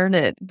unlearn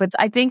it. But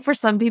I think for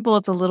some people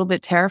it's a little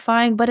bit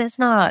terrifying, but it's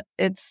not.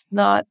 It's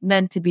not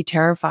meant to be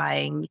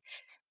terrifying.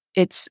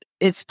 It's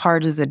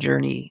part of the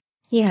journey.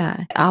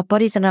 Yeah. Our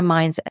bodies and our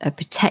minds are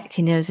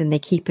protecting us and they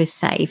keep us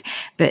safe,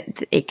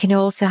 but it can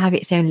also have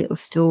its own little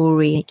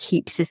story. It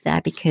keeps us there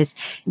because,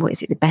 what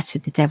is it? The better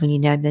the devil you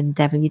know than the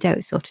devil you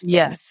don't, sort of thing.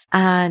 Yes.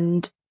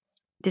 And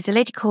there's a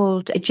lady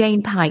called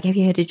Jane Pike. Have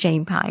you heard of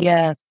Jane Pike?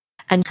 Yes.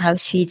 And how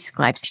she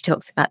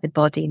talks about the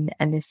body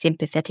and the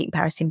sympathetic,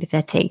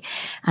 parasympathetic.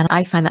 And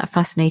I find that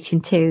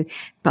fascinating too.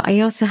 But I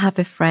also have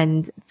a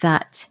friend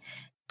that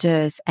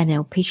does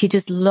NLP. She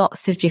does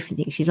lots of different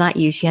things. She's like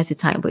you. She has a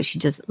title, but she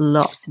does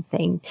lots of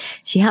things.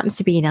 She happens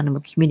to be an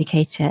animal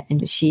communicator,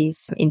 and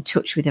she's in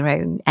touch with her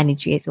own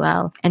energy as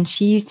well. And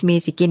she used me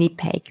as a guinea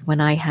pig when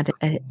I had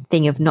a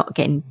thing of not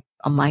getting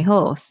on my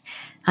horse.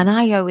 And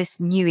I always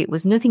knew it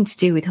was nothing to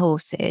do with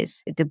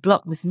horses. The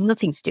block was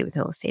nothing to do with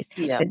horses,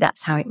 but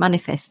that's how it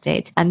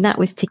manifested. And that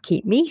was to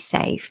keep me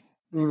safe.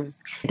 There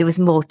was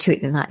more to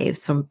it than that. It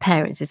was from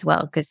parents as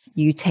well, because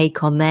you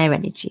take on their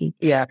energy.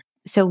 Yeah.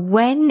 So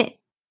when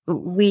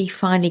we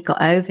finally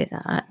got over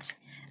that,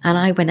 and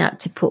I went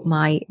out to put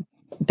my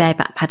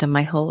bareback pad on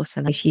my horse,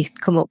 and she'd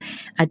come up,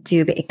 I'd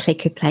do a bit of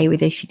clicker play with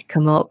her, she'd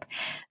come up,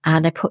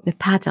 and I put the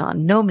pad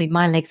on. Normally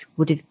my legs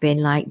would have been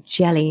like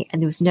jelly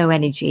and there was no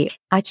energy.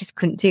 I just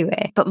couldn't do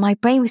it. But my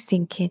brain was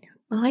thinking,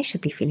 well, I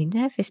should be feeling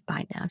nervous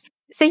by now.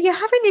 So you're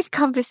having this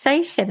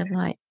conversation. I'm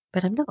like,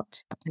 but I'm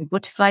not. No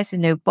butterflies,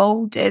 there's no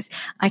boulders.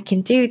 I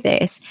can do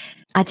this.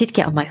 I did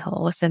get on my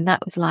horse, and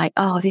that was like,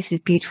 oh, this is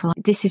beautiful.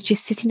 This is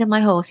just sitting on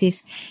my horse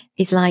is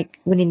like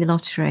winning the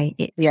lottery.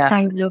 It's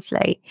so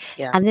lovely.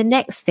 Yeah. And the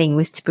next thing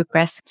was to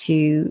progress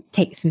to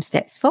take some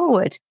steps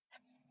forward.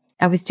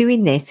 I was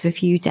doing this for a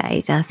few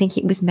days, and I think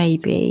it was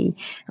maybe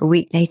a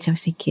week later, I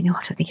was thinking, oh,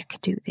 I don't think I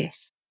could do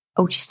this.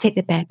 Oh, just take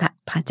the bareback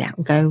pad out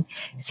and go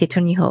sit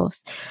on your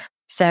horse.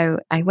 So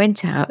I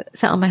went out,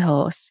 sat on my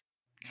horse,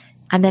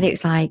 and then it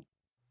was like,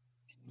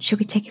 should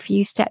we take a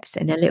few steps?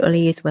 And her little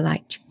ears were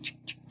like, chuk, chuk,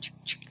 chuk, chuk,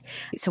 chuk.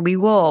 So we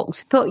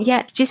walked. But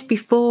yet, just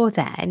before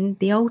then,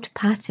 the old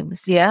pattern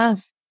was,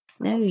 yes,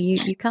 no,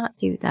 you can't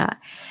do that.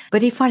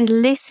 But if I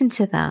listened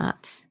to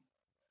that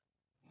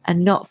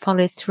and not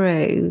followed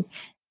through,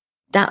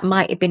 that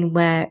might have been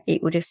where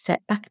it would have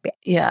set back a bit.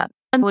 Yeah.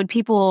 And when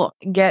people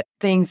get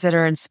things that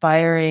are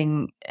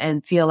inspiring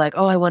and feel like,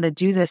 oh, I want to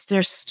do this,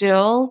 there's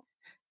still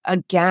a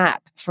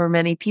gap for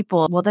many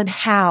people. Well, then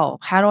how?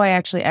 How do I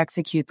actually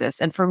execute this?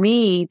 And for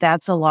me,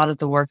 that's a lot of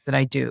the work that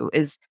I do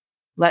is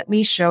let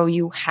me show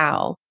you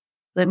how.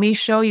 Let me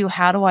show you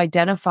how to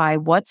identify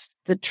what's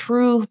the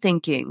true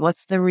thinking,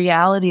 what's the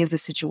reality of the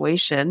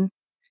situation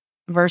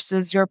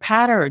versus your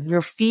pattern,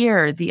 your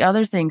fear, the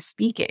other thing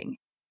speaking.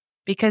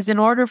 Because in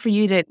order for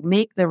you to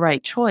make the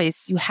right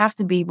choice, you have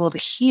to be able to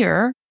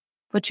hear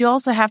but you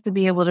also have to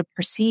be able to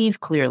perceive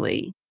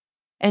clearly.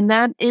 And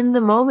that in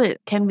the moment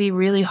can be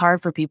really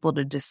hard for people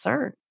to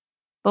discern.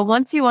 But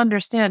once you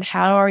understand,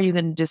 how are you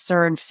going to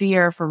discern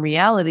fear from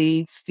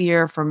reality,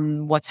 fear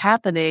from what's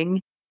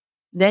happening,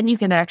 then you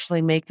can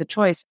actually make the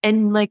choice.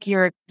 And like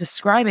you're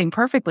describing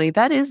perfectly,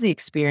 that is the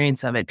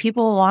experience of it.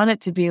 People want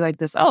it to be like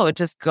this, oh, it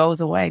just goes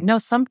away. No,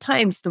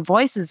 sometimes the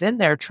voice is in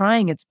there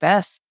trying its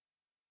best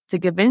to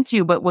convince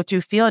you, but what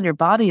you feel in your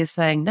body is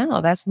saying,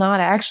 no, that's not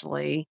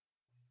actually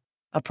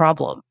a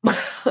problem.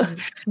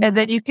 And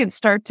then you can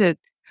start to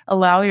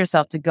allow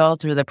yourself to go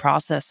through the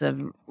process of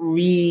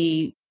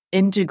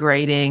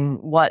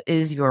reintegrating what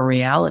is your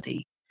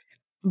reality.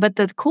 But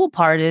the cool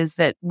part is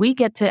that we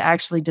get to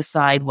actually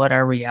decide what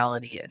our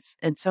reality is.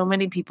 And so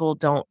many people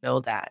don't know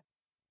that.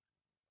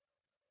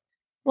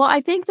 Well,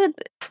 I think that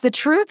the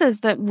truth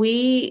is that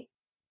we,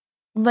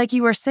 like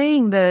you were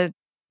saying, the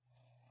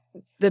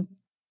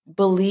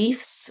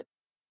beliefs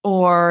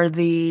or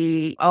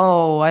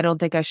I don't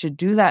think I should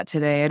do that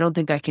today. I don't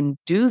think I can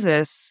do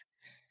this.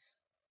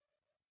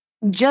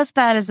 Just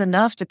that is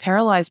enough to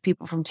paralyze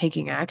people from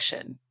taking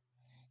action.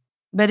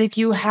 But if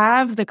you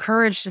have the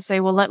courage to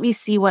say, well, let me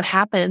see what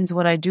happens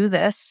when I do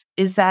this.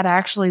 Is that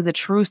actually the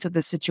truth of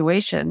the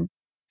situation?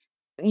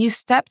 You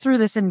step through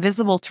this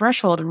invisible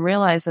threshold and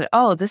realize that,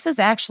 oh, this is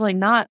actually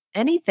not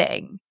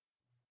anything.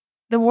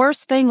 The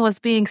worst thing was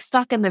being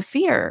stuck in the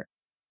fear.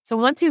 So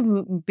once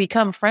you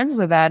become friends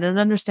with that and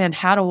understand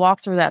how to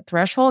walk through that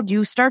threshold,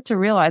 you start to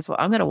realize, well,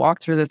 I'm going to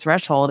walk through the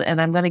threshold and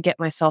I'm going to get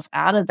myself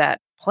out of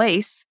that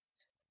place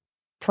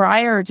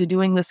prior to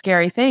doing the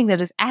scary thing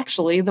that is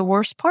actually the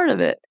worst part of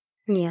it.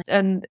 Yeah.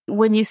 And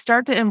when you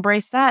start to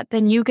embrace that,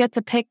 then you get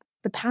to pick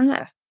the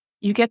path.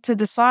 You get to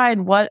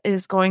decide what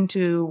is going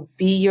to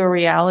be your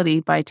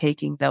reality by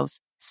taking those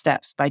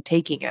steps, by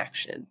taking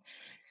action,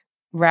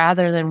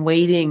 rather than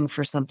waiting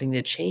for something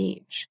to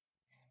change.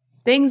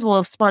 Things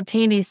will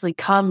spontaneously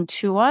come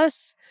to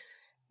us.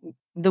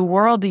 The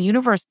world, the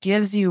universe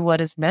gives you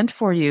what is meant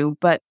for you,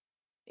 but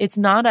it's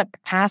not a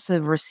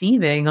passive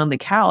receiving on the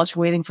couch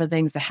waiting for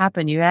things to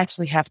happen. You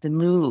actually have to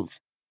move.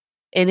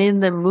 And in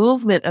the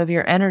movement of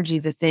your energy,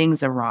 the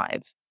things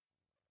arrive.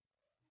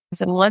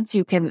 So once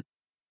you can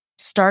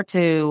start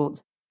to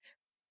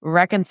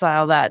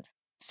reconcile that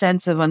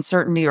sense of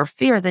uncertainty or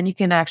fear, then you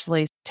can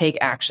actually take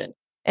action.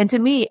 And to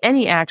me,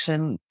 any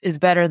action is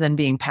better than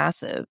being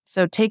passive.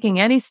 So taking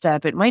any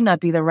step, it might not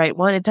be the right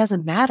one. It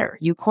doesn't matter.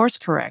 You course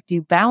correct,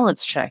 you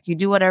balance check, you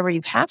do whatever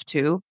you have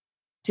to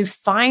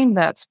find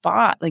that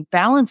spot. Like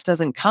balance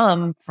doesn't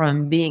come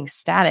from being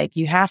static.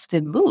 You have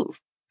to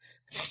move.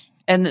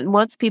 And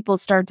once people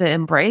start to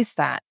embrace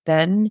that,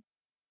 then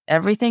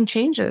everything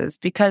changes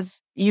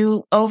because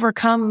you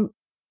overcome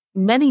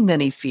many,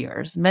 many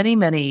fears, many,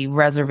 many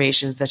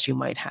reservations that you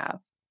might have.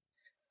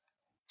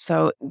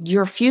 So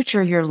your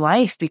future, your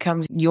life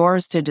becomes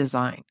yours to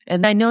design.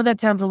 And I know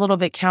that sounds a little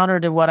bit counter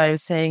to what I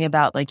was saying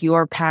about like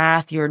your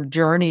path, your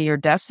journey, your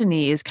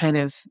destiny is kind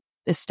of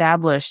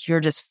established. You're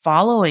just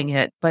following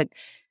it. But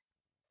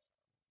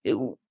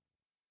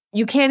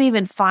you can't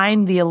even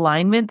find the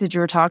alignment that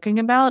you're talking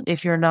about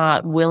if you're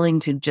not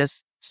willing to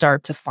just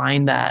start to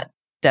find that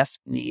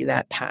destiny,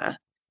 that path.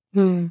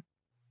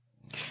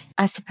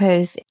 I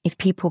suppose if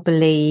people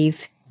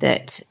believe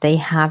that they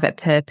have a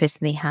purpose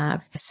and they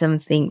have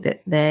something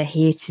that they're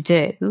here to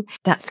do,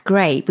 that's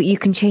great, but you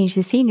can change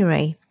the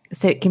scenery.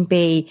 So it can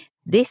be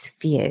this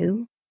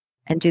view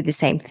and do the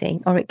same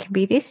thing, or it can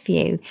be this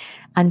view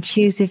and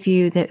choose a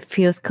view that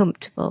feels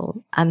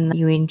comfortable and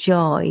you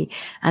enjoy,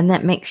 and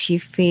that makes you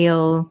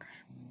feel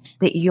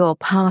that you're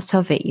part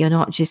of it. You're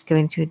not just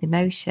going through the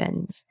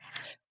motions.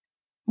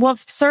 Well,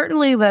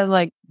 certainly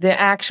the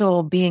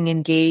actual being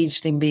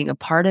engaged and being a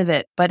part of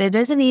it, but it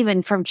isn't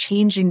even from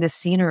changing the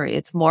scenery.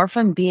 It's more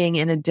from being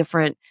in a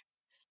different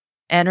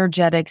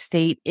energetic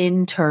state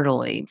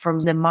internally, from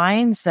the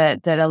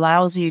mindset that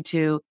allows you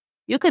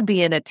could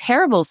be in a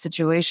terrible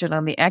situation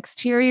on the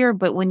exterior,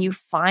 but when you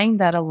find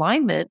that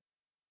alignment,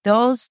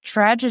 those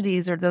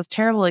tragedies or those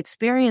terrible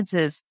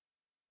experiences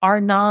are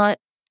not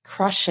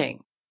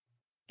crushing.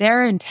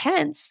 They're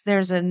intense.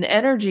 There's an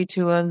energy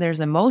to them.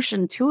 There's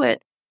emotion to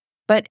it.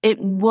 But it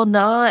will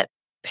not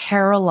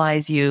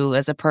paralyze you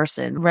as a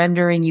person,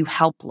 rendering you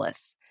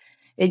helpless.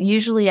 It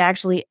usually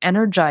actually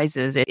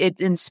energizes,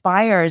 it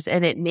inspires,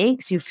 and it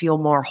makes you feel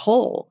more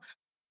whole,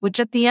 which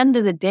at the end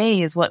of the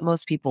day is what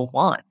most people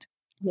want.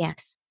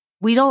 Yes.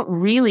 We don't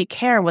really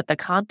care what the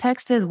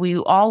context is. We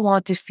all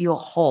want to feel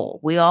whole.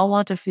 We all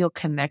want to feel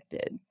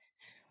connected.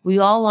 We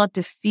all want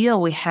to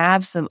feel we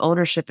have some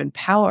ownership and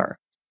power.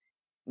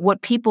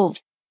 What people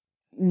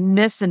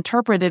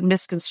misinterpret and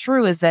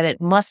misconstrue is that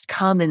it must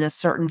come in a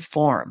certain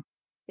form.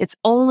 It's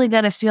only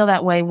going to feel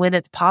that way when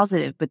it's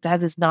positive, but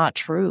that is not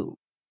true.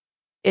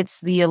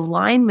 It's the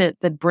alignment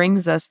that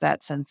brings us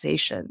that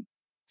sensation.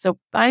 So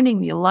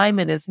finding the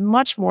alignment is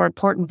much more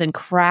important than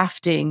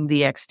crafting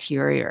the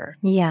exterior.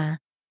 Yeah.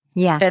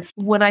 Yeah. And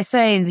when I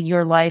say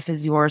your life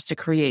is yours to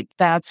create,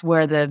 that's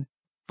where the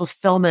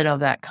fulfillment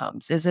of that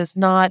comes. It's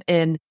not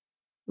in,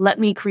 let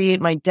me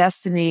create my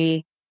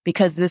destiny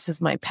because this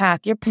is my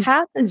path. Your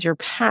path is your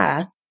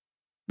path,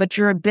 but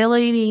your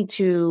ability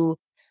to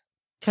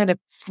kind of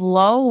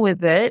flow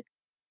with it,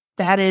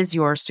 that is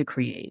yours to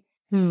create.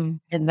 And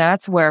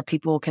that's where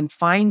people can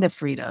find the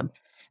freedom.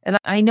 And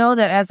I know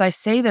that as I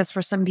say this,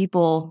 for some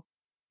people,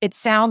 it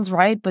sounds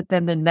right, but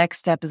then the next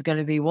step is going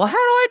to be, well, how do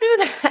I do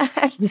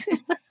that?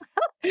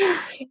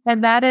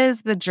 And that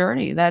is the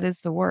journey. That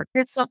is the work.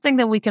 It's something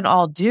that we can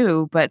all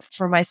do. But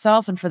for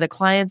myself and for the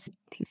clients,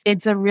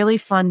 it's a really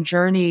fun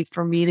journey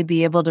for me to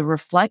be able to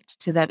reflect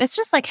to them. It's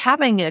just like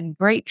having a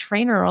great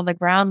trainer on the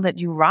ground that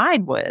you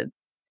ride with.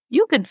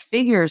 You can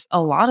figure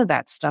a lot of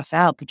that stuff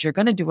out, but you're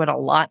going to do it a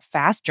lot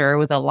faster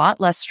with a lot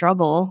less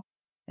struggle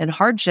and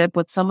hardship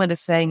with someone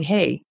is saying,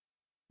 hey,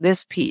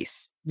 this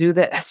piece, do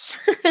this.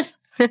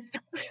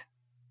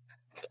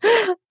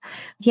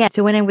 Yeah.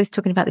 So when I was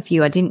talking about the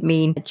view, I didn't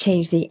mean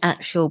change the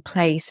actual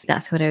place.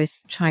 That's what I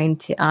was trying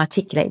to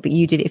articulate, but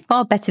you did it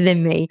far better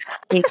than me.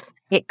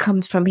 It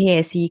comes from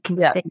here. So you can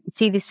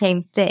see the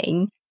same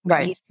thing.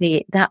 Right. You see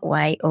it that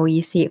way, or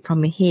you see it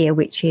from here,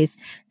 which is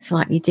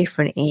slightly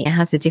different. It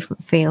has a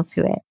different feel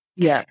to it.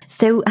 Yeah.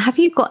 So have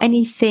you got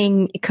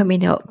anything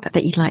coming up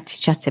that you'd like to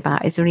chat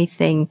about? Is there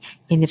anything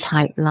in the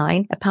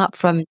pipeline, apart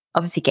from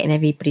obviously getting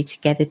everybody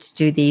together to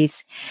do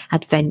these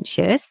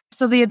adventures?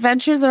 So the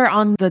adventures are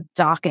on the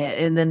docket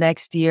in the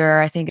next year.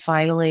 I think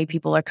finally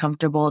people are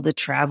comfortable to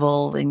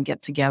travel and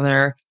get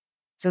together.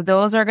 So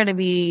those are going to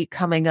be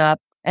coming up.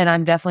 And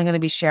I'm definitely going to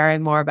be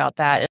sharing more about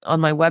that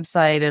on my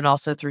website and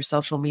also through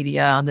social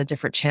media on the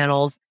different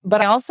channels.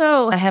 But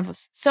I have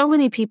so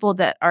many people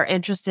that are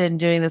interested in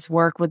doing this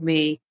work with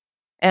me.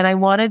 And I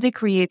wanted to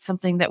create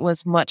something that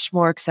was much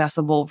more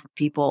accessible for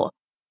people.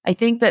 I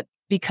think that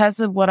because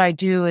of what I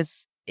do it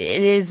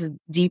is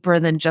deeper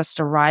than just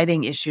a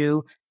riding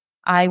issue.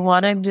 I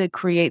wanted to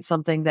create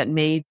something that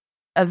made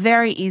a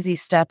very easy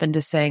step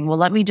into saying, well,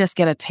 let me just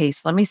get a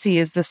taste. Let me see,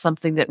 is this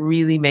something that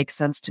really makes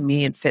sense to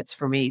me and fits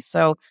for me?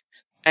 So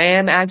I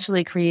am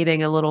actually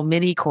creating a little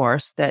mini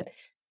course that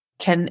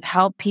can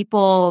help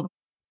people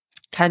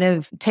kind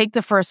of take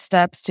the first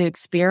steps to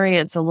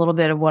experience a little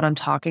bit of what I'm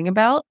talking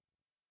about,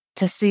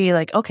 to see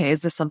like, okay,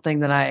 is this something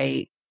that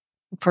I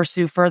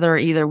pursue further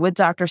either with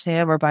Dr.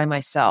 Sam or by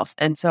myself?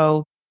 And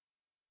so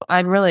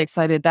I'm really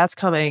excited. That's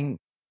coming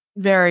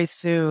very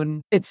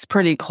soon. It's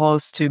pretty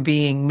close to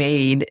being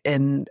made,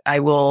 and I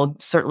will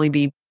certainly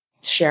be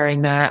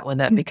sharing that when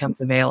that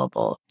becomes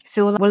available.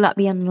 So will that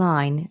be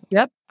online?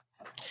 Yep.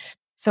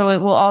 So it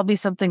will all be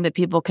something that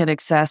people can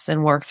access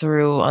and work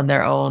through on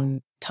their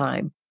own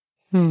time.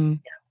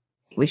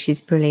 Which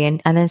is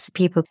brilliant. And then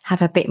people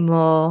have a bit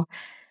more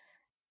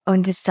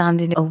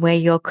understanding of where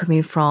you're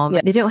coming from.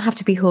 Yeah. They don't have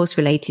to be horse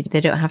related. They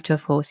don't have to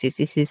have horses.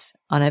 This is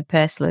on a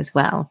personal as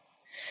well.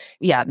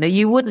 Yeah, no,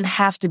 you wouldn't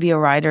have to be a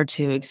rider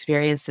to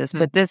experience this,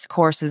 but this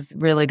course is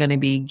really going to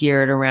be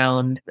geared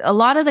around a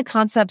lot of the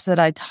concepts that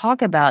I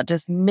talk about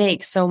just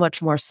make so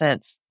much more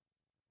sense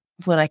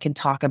when I can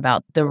talk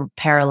about the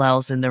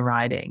parallels in the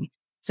riding.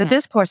 So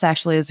this course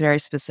actually is very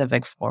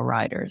specific for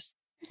riders.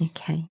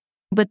 Okay.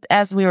 But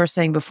as we were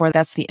saying before,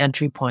 that's the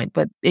entry point,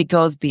 but it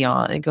goes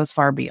beyond, it goes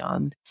far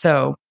beyond.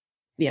 So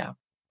yeah.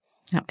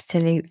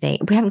 Absolutely.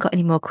 We haven't got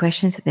any more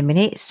questions at the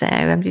minute, so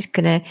I'm just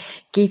going to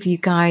give you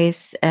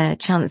guys a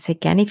chance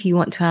again. If you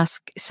want to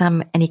ask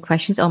Sam any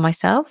questions or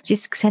myself,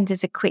 just send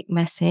us a quick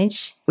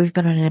message. We've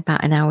been on in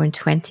about an hour and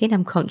 20, and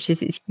I'm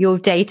conscious it's your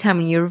daytime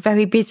and you're a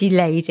very busy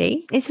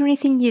lady. Is there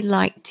anything you'd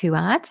like to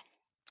add?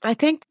 I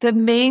think the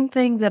main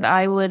thing that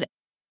I would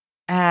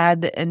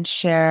add and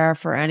share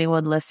for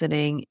anyone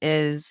listening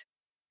is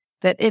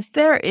that if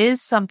there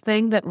is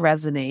something that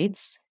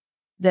resonates,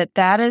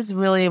 that is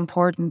really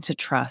important to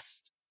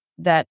trust.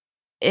 That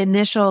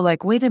initial,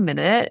 like, wait a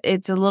minute,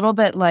 it's a little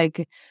bit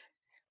like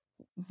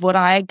what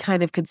I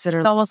kind of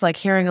consider almost like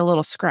hearing a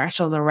little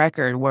scratch on the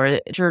record where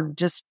you're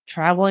just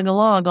traveling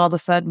along. All of a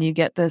sudden you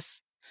get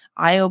this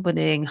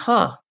eye-opening,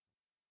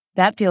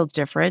 that feels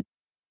different,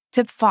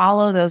 to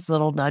follow those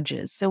little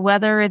nudges. So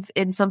whether it's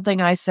in something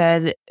I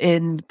said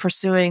in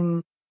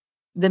pursuing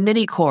the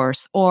mini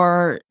course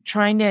or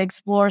trying to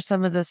explore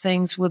some of the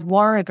things with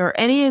Warwick or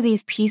any of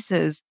these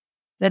pieces,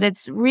 that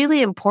it's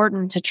really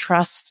important to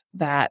trust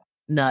that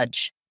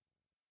nudge.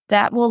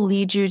 That will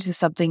lead you to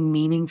something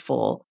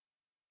meaningful.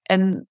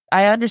 And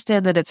I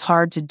understand that it's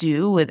hard to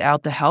do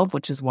without the help,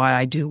 which is why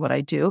I do what I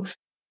do.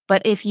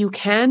 But if you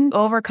can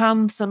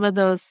overcome some of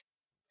those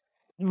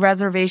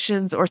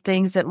reservations or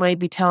things that might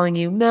be telling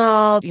you,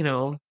 no,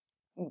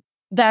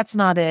 that's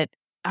not it.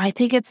 I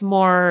think it's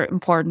more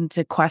important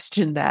to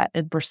question that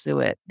and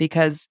pursue it,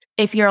 because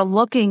if you're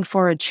looking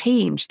for a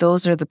change,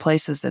 those are the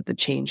places that the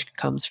change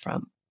comes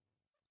from.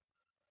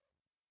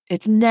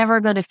 It's never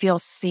going to feel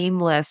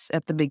seamless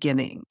at the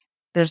beginning.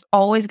 There's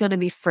always going to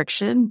be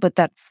friction, but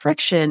that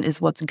friction is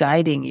what's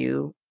guiding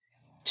you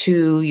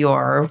to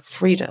your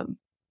freedom.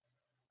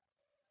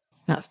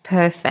 That's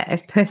perfect.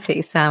 It's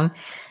perfect, Sam.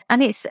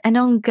 And it's an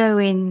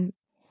ongoing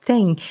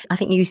thing. I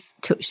think you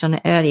touched on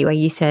it earlier where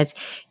you said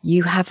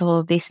you have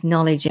all this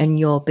knowledge and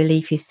your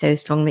belief is so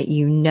strong that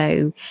you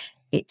know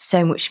it's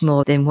so much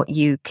more than what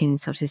you can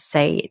sort of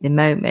say at the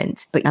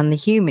moment. But on the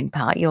human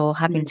part, you're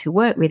having to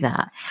work with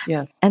that.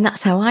 Yeah. And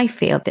that's how I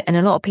feel. And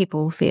a lot of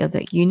people feel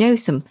that you know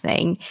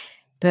something,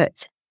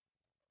 but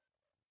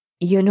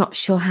you're not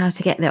sure how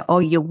to get there,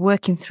 or you're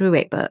working through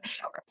it, but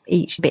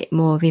each bit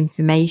more of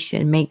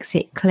information makes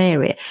it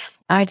clearer.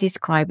 I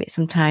describe it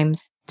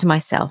sometimes to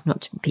myself,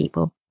 not to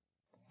people,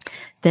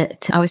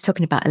 that I was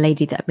talking about a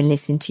lady that I've been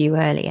listening to you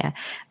earlier,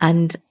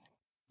 and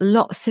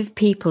lots of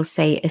people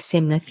say a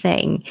similar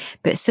thing,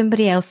 but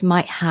somebody else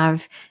might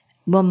have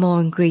one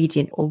more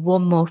ingredient or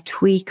one more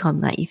tweak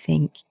on that. You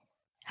think,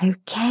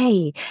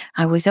 okay,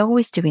 I was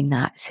always doing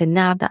that. So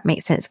now that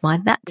makes sense why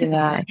that doesn't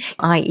work.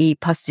 I.e.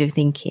 positive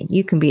thinking.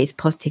 You can be as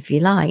positive as you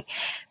like,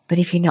 but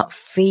if you're not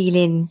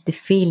feeling the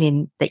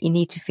feeling that you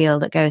need to feel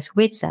that goes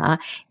with that,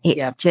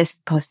 it's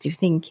just positive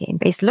thinking.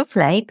 It's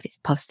lovely, but it's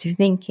positive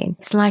thinking.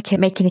 It's like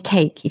making a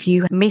cake. If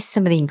you miss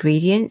some of the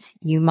ingredients,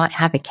 you might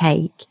have a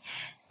cake,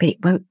 but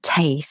it won't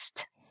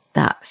taste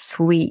that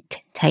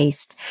sweet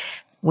taste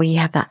when you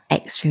have that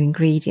extra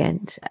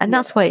ingredient. And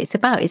that's what it's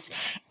about.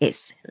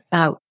 It's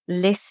about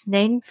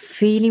listening,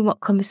 feeling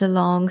what comes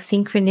along,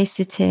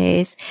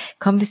 synchronicities,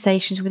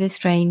 conversations with a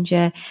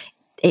stranger.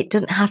 It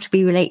doesn't have to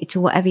be related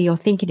to whatever you're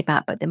thinking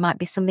about, but there might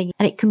be something,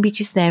 and it can be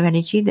just their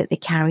energy that they're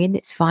carrying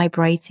that's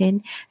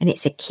vibrating, and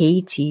it's a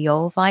key to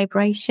your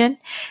vibration.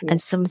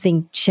 And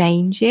something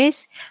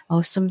changes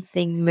or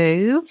something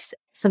moves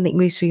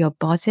through your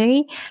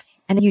body,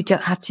 and you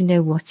don't have to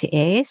know what it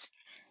is.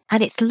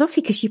 And it's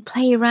lovely because you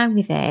play around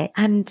with it.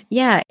 And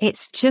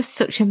it's just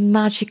such a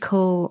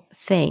magical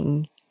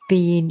thing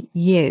being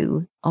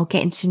you, or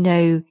getting to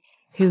know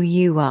who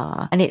you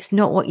are. And it's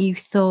not what you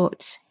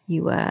thought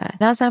you were.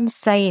 And as I'm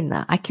saying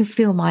that, I can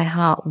feel my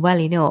heart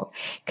welling up,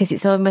 because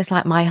it's almost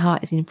like my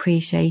heart is in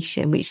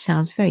appreciation, which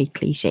sounds very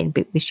cliche and a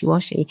bit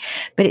wishy-washy,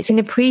 but it's an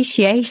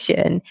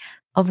appreciation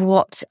of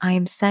what I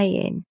am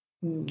saying,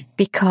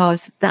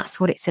 because that's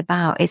what it's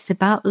about. It's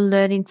about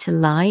learning to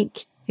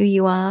like who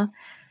you are,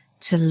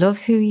 to love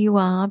who you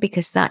are,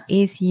 because that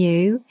is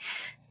you,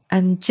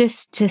 and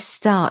just to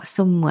start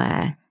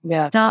somewhere.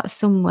 Start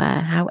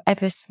somewhere,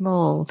 however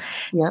small.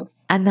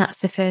 And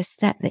that's the first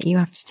step that you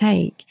have to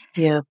take.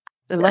 I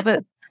love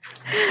it.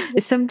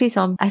 Somebody's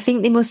on, I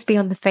think they must be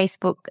on the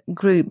Facebook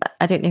group.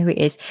 I don't know who it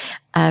is.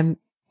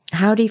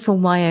 Howdy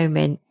from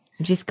Wyoming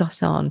just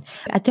got on.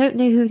 I don't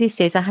know who this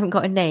is. I haven't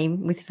got a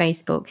name with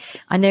Facebook.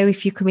 I know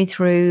if you're coming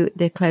through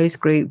the closed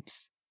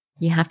groups,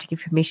 you have to give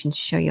permission to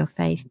show your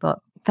face, but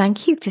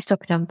thank you for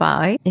stopping on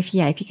by. If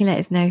you can let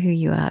us know who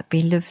you are, it'd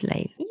be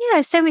lovely.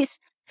 So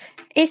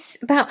it's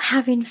about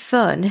having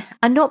fun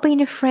and not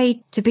being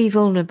afraid to be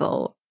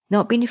vulnerable,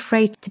 not being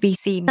afraid to be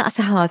seen. That's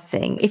a hard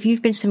thing. If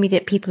you've been somebody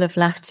that people have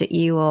laughed at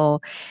you or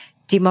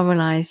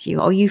demoralized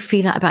you, or you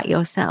feel that about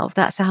yourself,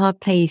 that's a hard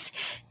place,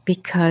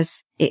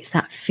 because it's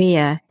that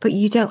fear. But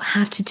you don't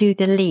have to do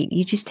the leap.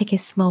 You just take a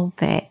small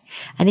bit.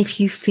 And if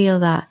you feel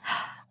that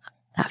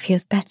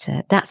feels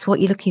better, that's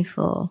what you're looking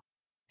for.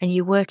 And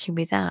you're working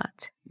with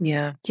that.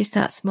 Just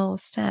that small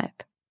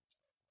step.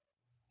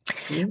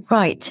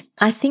 Right.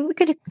 I think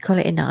we're going to call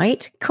it a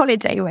night. Call it a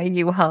day where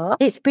you are.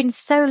 It's been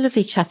so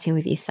lovely chatting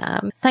with you,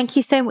 Sam. Thank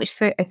you so much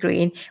for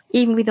agreeing.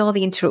 Even with all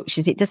the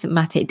interruptions, it doesn't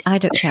matter. I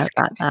don't care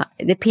about that.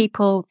 The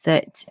people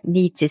that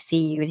need to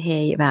see you and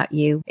hear about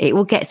you, it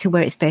will get to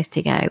where it's supposed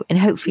to go. And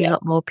hopefully a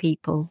lot more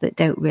people that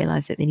don't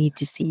realise that they need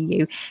to see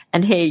you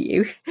and hear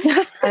you.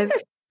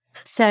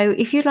 So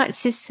if you'd like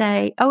to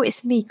say, oh,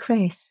 it's me,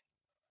 Chris.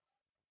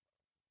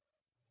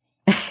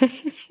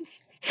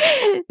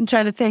 I'm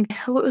trying to think.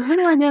 Who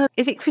do I know?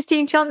 Is it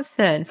Christine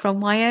Johnson from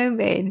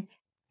Wyoming?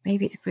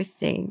 Maybe it's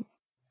Christine.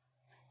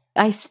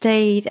 I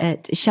stayed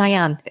at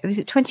Cheyenne. It was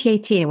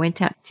 2018. I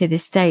went out to the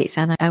States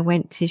and I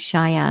went to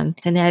Cheyenne,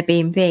 an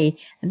Airbnb,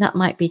 and that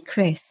might be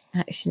Chris,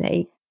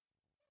 actually.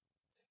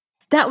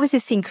 That was a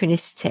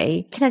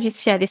synchronicity. Can I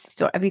just share this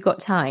story? Have you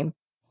got time?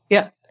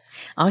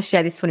 I'll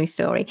share this funny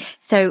story.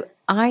 So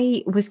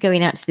I was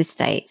going out to the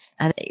States,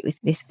 and it was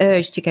this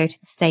urge to go to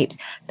the States,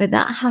 but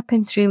that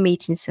happened through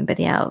meeting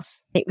somebody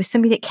else. It was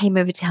somebody that came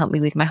over to help me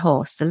with my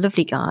horse, a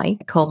lovely guy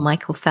called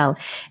Michael Fell,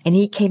 and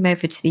he came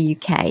over to the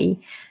UK,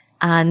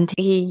 and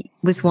he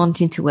was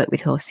wanting to work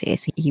with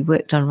horses. He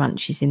worked on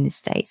ranches in the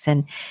States,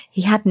 and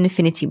he had an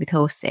affinity with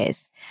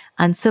horses.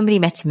 And somebody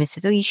met him and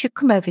said, oh, you should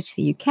come over to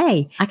the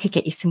UK. I could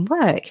get you some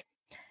work.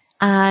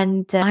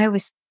 And I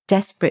was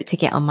desperate to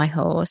get on my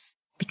horse,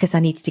 because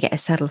I needed to get a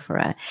saddle for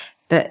her.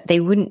 But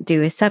they wouldn't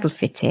do a saddle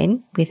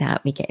fitting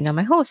without me getting on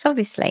my horse,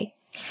 obviously.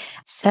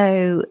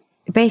 So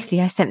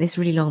basically, I sent this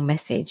really long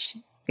message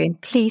going,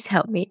 please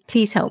help me,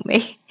 please help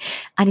me.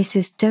 And he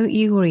says, don't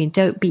you worry and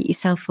don't beat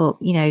yourself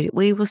up.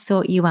 We will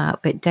sort you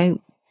out, but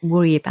don't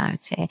worry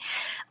about it.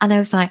 And I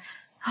was like,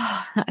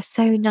 oh, that's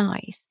so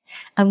nice.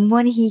 And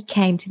when he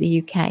came to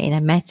the UK and I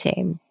met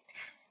him,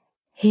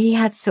 he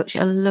had such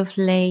a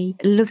lovely,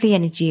 lovely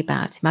energy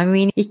about him. I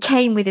mean, he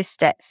came with his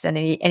Stetson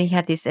and he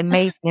had this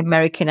amazing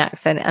American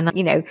accent.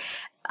 And,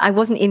 I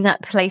wasn't in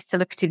that place to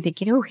look at him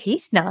thinking, oh,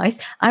 he's nice.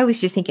 I was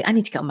just thinking, I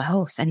need to get on my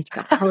horse.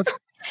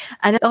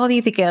 And all the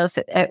other girls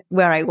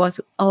where I was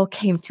all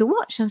came to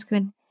watch. And I was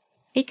going,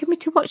 are you coming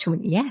to watch? I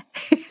went, yeah.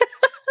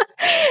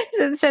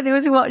 So they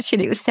was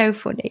watching. It was so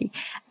funny.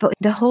 But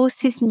the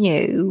horses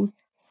knew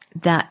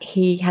that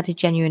he had a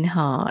genuine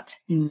heart.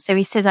 So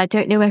he says, I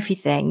don't know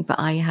everything, but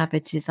I have a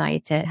desire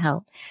to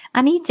help.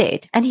 And he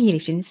did. And he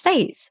lived in the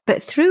States.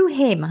 But through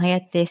him, I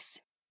had this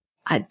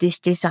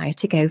desire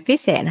to go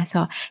visit. And I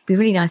thought it'd be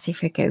really nice if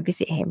I could go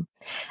visit him.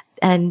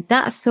 And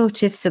that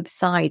sort of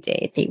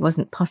subsided. It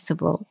wasn't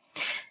possible.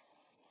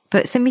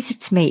 But somebody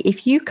said to me,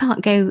 if you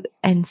can't go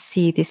and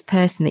see this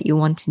person that you're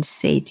wanting to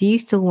see, do you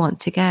still want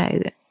to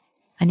go?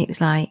 And it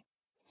was like,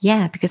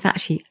 yeah, because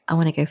actually I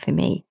want to go for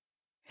me.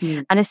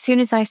 And as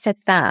soon as I said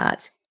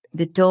that,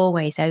 the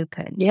doorways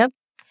opened. Yep.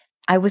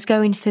 I was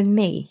going for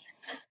me.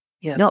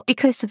 Yep. Not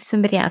because of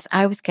somebody else.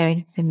 I was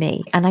going for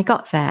me. And I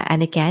got there.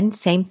 And again,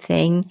 same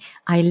thing.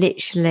 I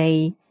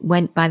literally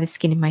went by the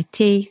skin of my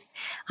teeth.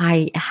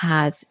 I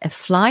had a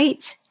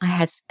flight. I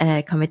had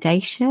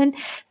accommodation.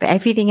 But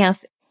everything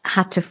else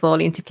had to fall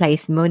into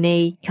place.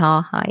 Money,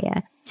 car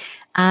hire.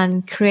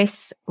 And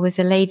Chris was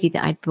a lady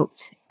that I'd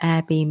booked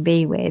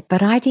Airbnb with,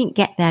 but I didn't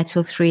get there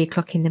till 3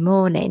 o'clock in the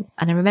morning.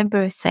 And I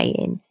remember her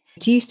saying,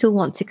 do you still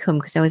want to come?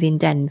 Because I was in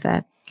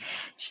Denver.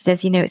 She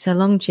says, it's a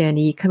long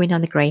journey. You're coming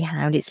on the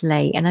Greyhound. It's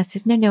late. And I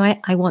says, no,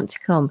 I want to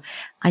come.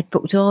 I'd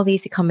booked all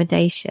these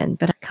accommodation,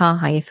 but a car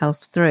hire fell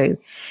through.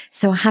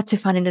 So I had to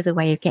find another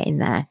way of getting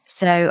there.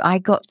 So I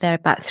got there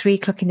about 3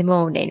 o'clock in the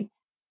morning.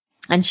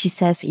 And she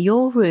says,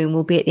 your room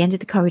will be at the end of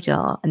the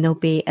corridor and there'll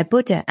be a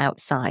Buddha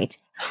outside.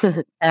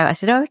 So I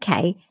said, oh,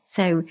 okay.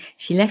 So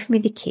she left me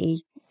the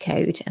key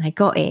code and I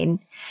got in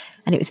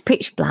and it was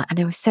pitch black and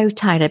I was so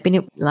tired. I'd been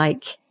up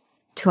like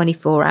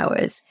 24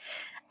 hours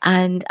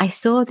and I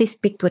saw this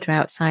big Buddha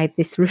outside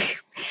this room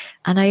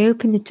and I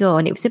opened the door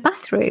and it was a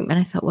bathroom and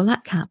I thought, well,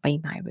 that can't be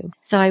my room.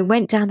 So I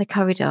went down the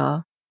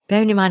corridor.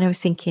 Bearing in mind, I was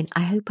thinking,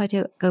 I hope I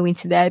don't go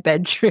into their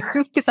bedroom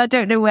because I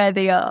don't know where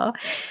they are.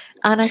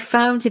 And I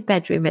found a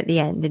bedroom at the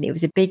end and it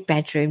was a big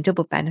bedroom,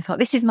 double bed. I thought,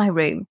 this is my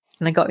room.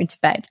 And I got into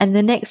bed. And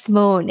the next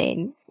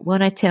morning,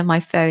 when I turned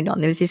my phone on,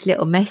 there was this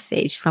little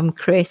message from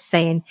Chris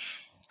saying,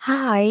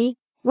 hi,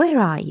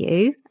 where are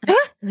you?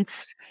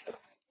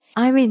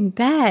 I'm in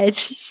bed.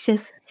 She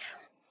says,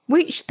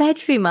 which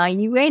bedroom are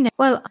you in?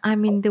 Well,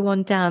 I'm in the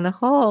one down the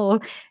hall.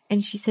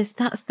 And she says,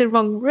 that's the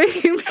wrong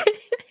room.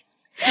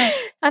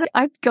 And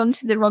I'd gone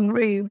to the wrong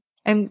room.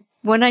 And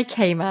when I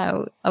came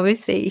out,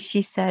 obviously,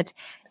 she said,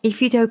 if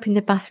you'd open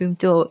the bathroom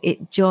door,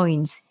 it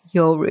joins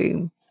your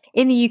room.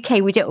 In the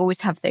UK, we don't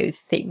always have those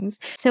things.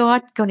 So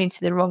I'd gone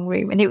into the wrong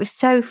room and it was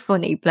so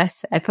funny,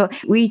 bless her. But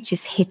we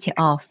just hit it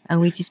off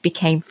and we just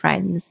became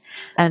friends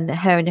and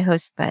her and her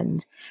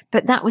husband.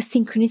 But that was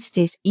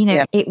synchronicities.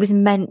 It was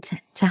meant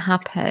to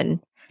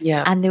happen.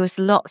 Yeah. And there was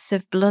lots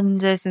of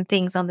blunders and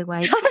things on the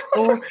way.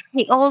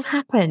 It all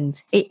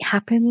happened. It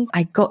happened.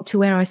 I got to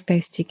where I was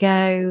supposed to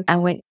go. I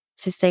went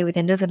to stay with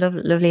another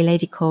lovely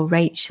lady called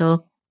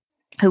Rachel,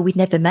 who we'd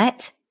never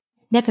met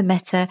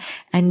her.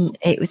 And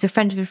it was a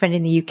friend of a friend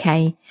in the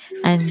UK.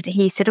 And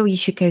he said, oh, you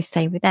should go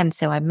stay with them.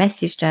 So I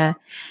messaged her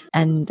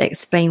and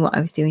explained what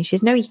I was doing. She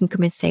says, no, you can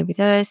come and stay with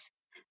us.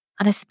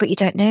 And I said, but you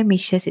don't know me.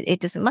 She says,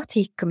 it doesn't matter.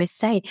 You can come and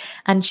stay.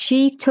 And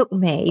she took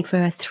me for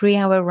a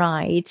 3-hour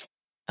ride.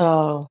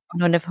 On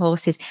one of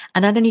horses.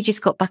 And I'd only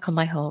just got back on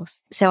my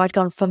horse. So I'd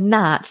gone from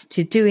that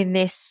to doing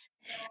this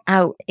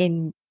out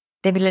in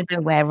the middle of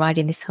nowhere,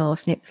 riding this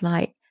horse. And it was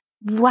like,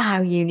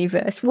 wow,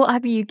 universe, what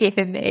have you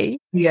given me?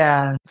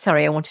 Yeah.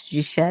 Sorry, I wanted to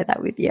just share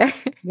that with you.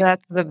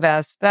 That's the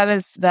best. That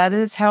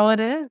is how it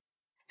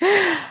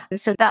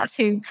is. So that's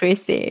who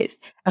Chris is.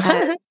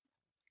 Right.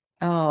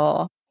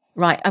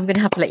 I'm going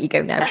to have to let you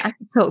go now. I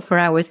can talk for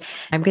hours.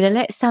 I'm going to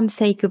let Sam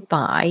say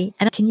goodbye.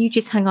 And can you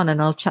just hang on and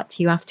I'll chat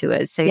to you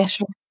afterwards? So yes,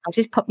 sure. I'll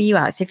just pop you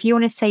out. So if you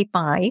want to say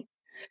bye.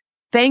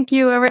 Thank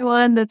you,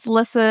 everyone that's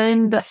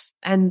listened.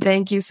 And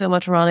thank you so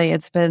much, Ronnie.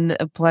 It's been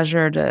a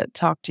pleasure to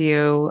talk to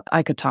you.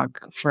 I could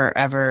talk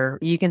forever.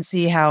 You can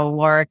see how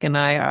Warwick and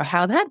I are,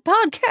 how that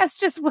podcast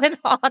just went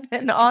on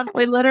and on.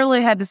 We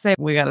literally had to say,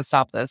 we got to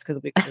stop this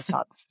because we could just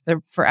talk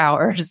for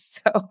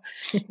hours. So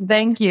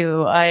thank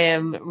you. I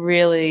am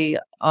really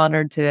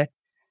honored to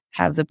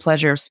have the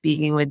pleasure of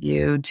speaking with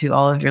you, to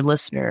all of your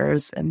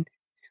listeners. And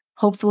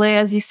hopefully,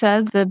 as you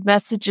said, the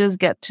messages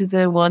get to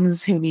the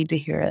ones who need to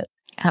hear it.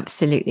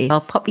 Absolutely.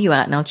 I'll pop you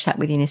out and I'll chat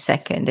with you in a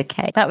second.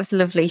 Okay. That was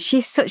lovely.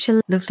 She's such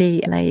a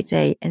lovely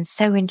lady and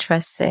so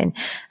interesting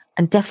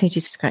and definitely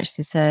just scratched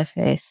the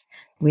surface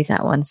with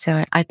that one.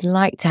 So I'd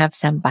like to have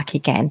Sam back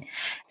again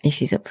if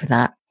she's up for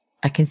that.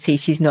 I can see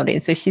she's nodding.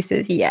 So she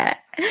says, yeah.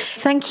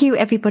 Thank you,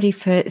 everybody,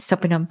 for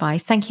stopping on by.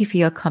 Thank you for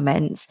your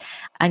comments.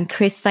 And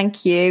Chris,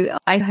 thank you.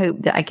 I hope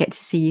that I get to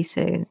see you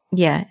soon.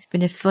 Yeah, it's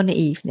been a fun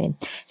evening.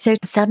 So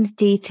Sam's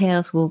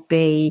details will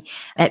be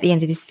at the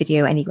end of this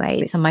video anyway.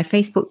 It's on my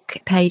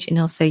Facebook page and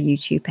also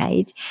YouTube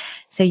page.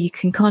 So you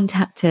can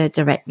contact her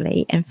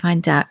directly and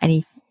find out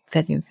any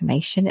further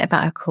information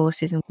about her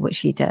courses and what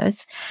she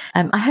does.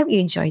 I hope you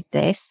enjoyed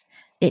this.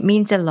 It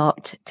means a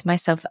lot to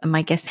myself and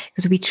my guests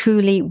because we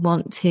truly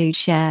want to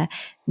share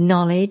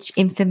knowledge,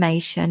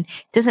 information.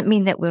 It doesn't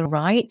mean that we're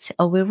right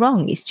or we're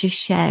wrong. It's just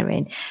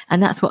sharing.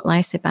 And that's what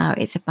life's about.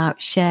 It's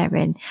about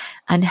sharing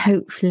and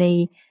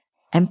hopefully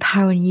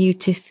empowering you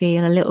to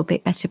feel a little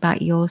bit better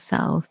about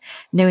yourself,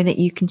 knowing that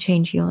you can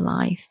change your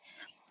life.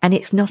 And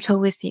it's not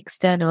always the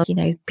external,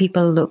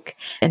 people look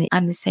and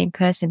I'm the same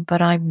person,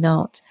 but I'm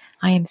not.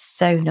 I am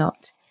so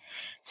not.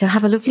 So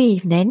have a lovely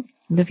evening,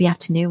 lovely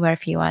afternoon,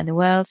 wherever you are in the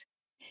world.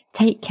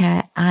 Take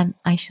care and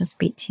I shall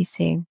speak to you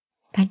soon.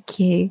 Thank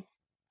you.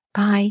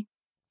 Bye.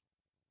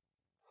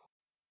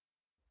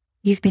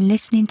 You've been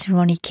listening to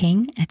Ronnie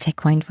King at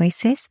Equine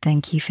Voices.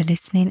 Thank you for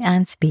listening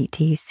and speak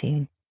to you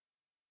soon.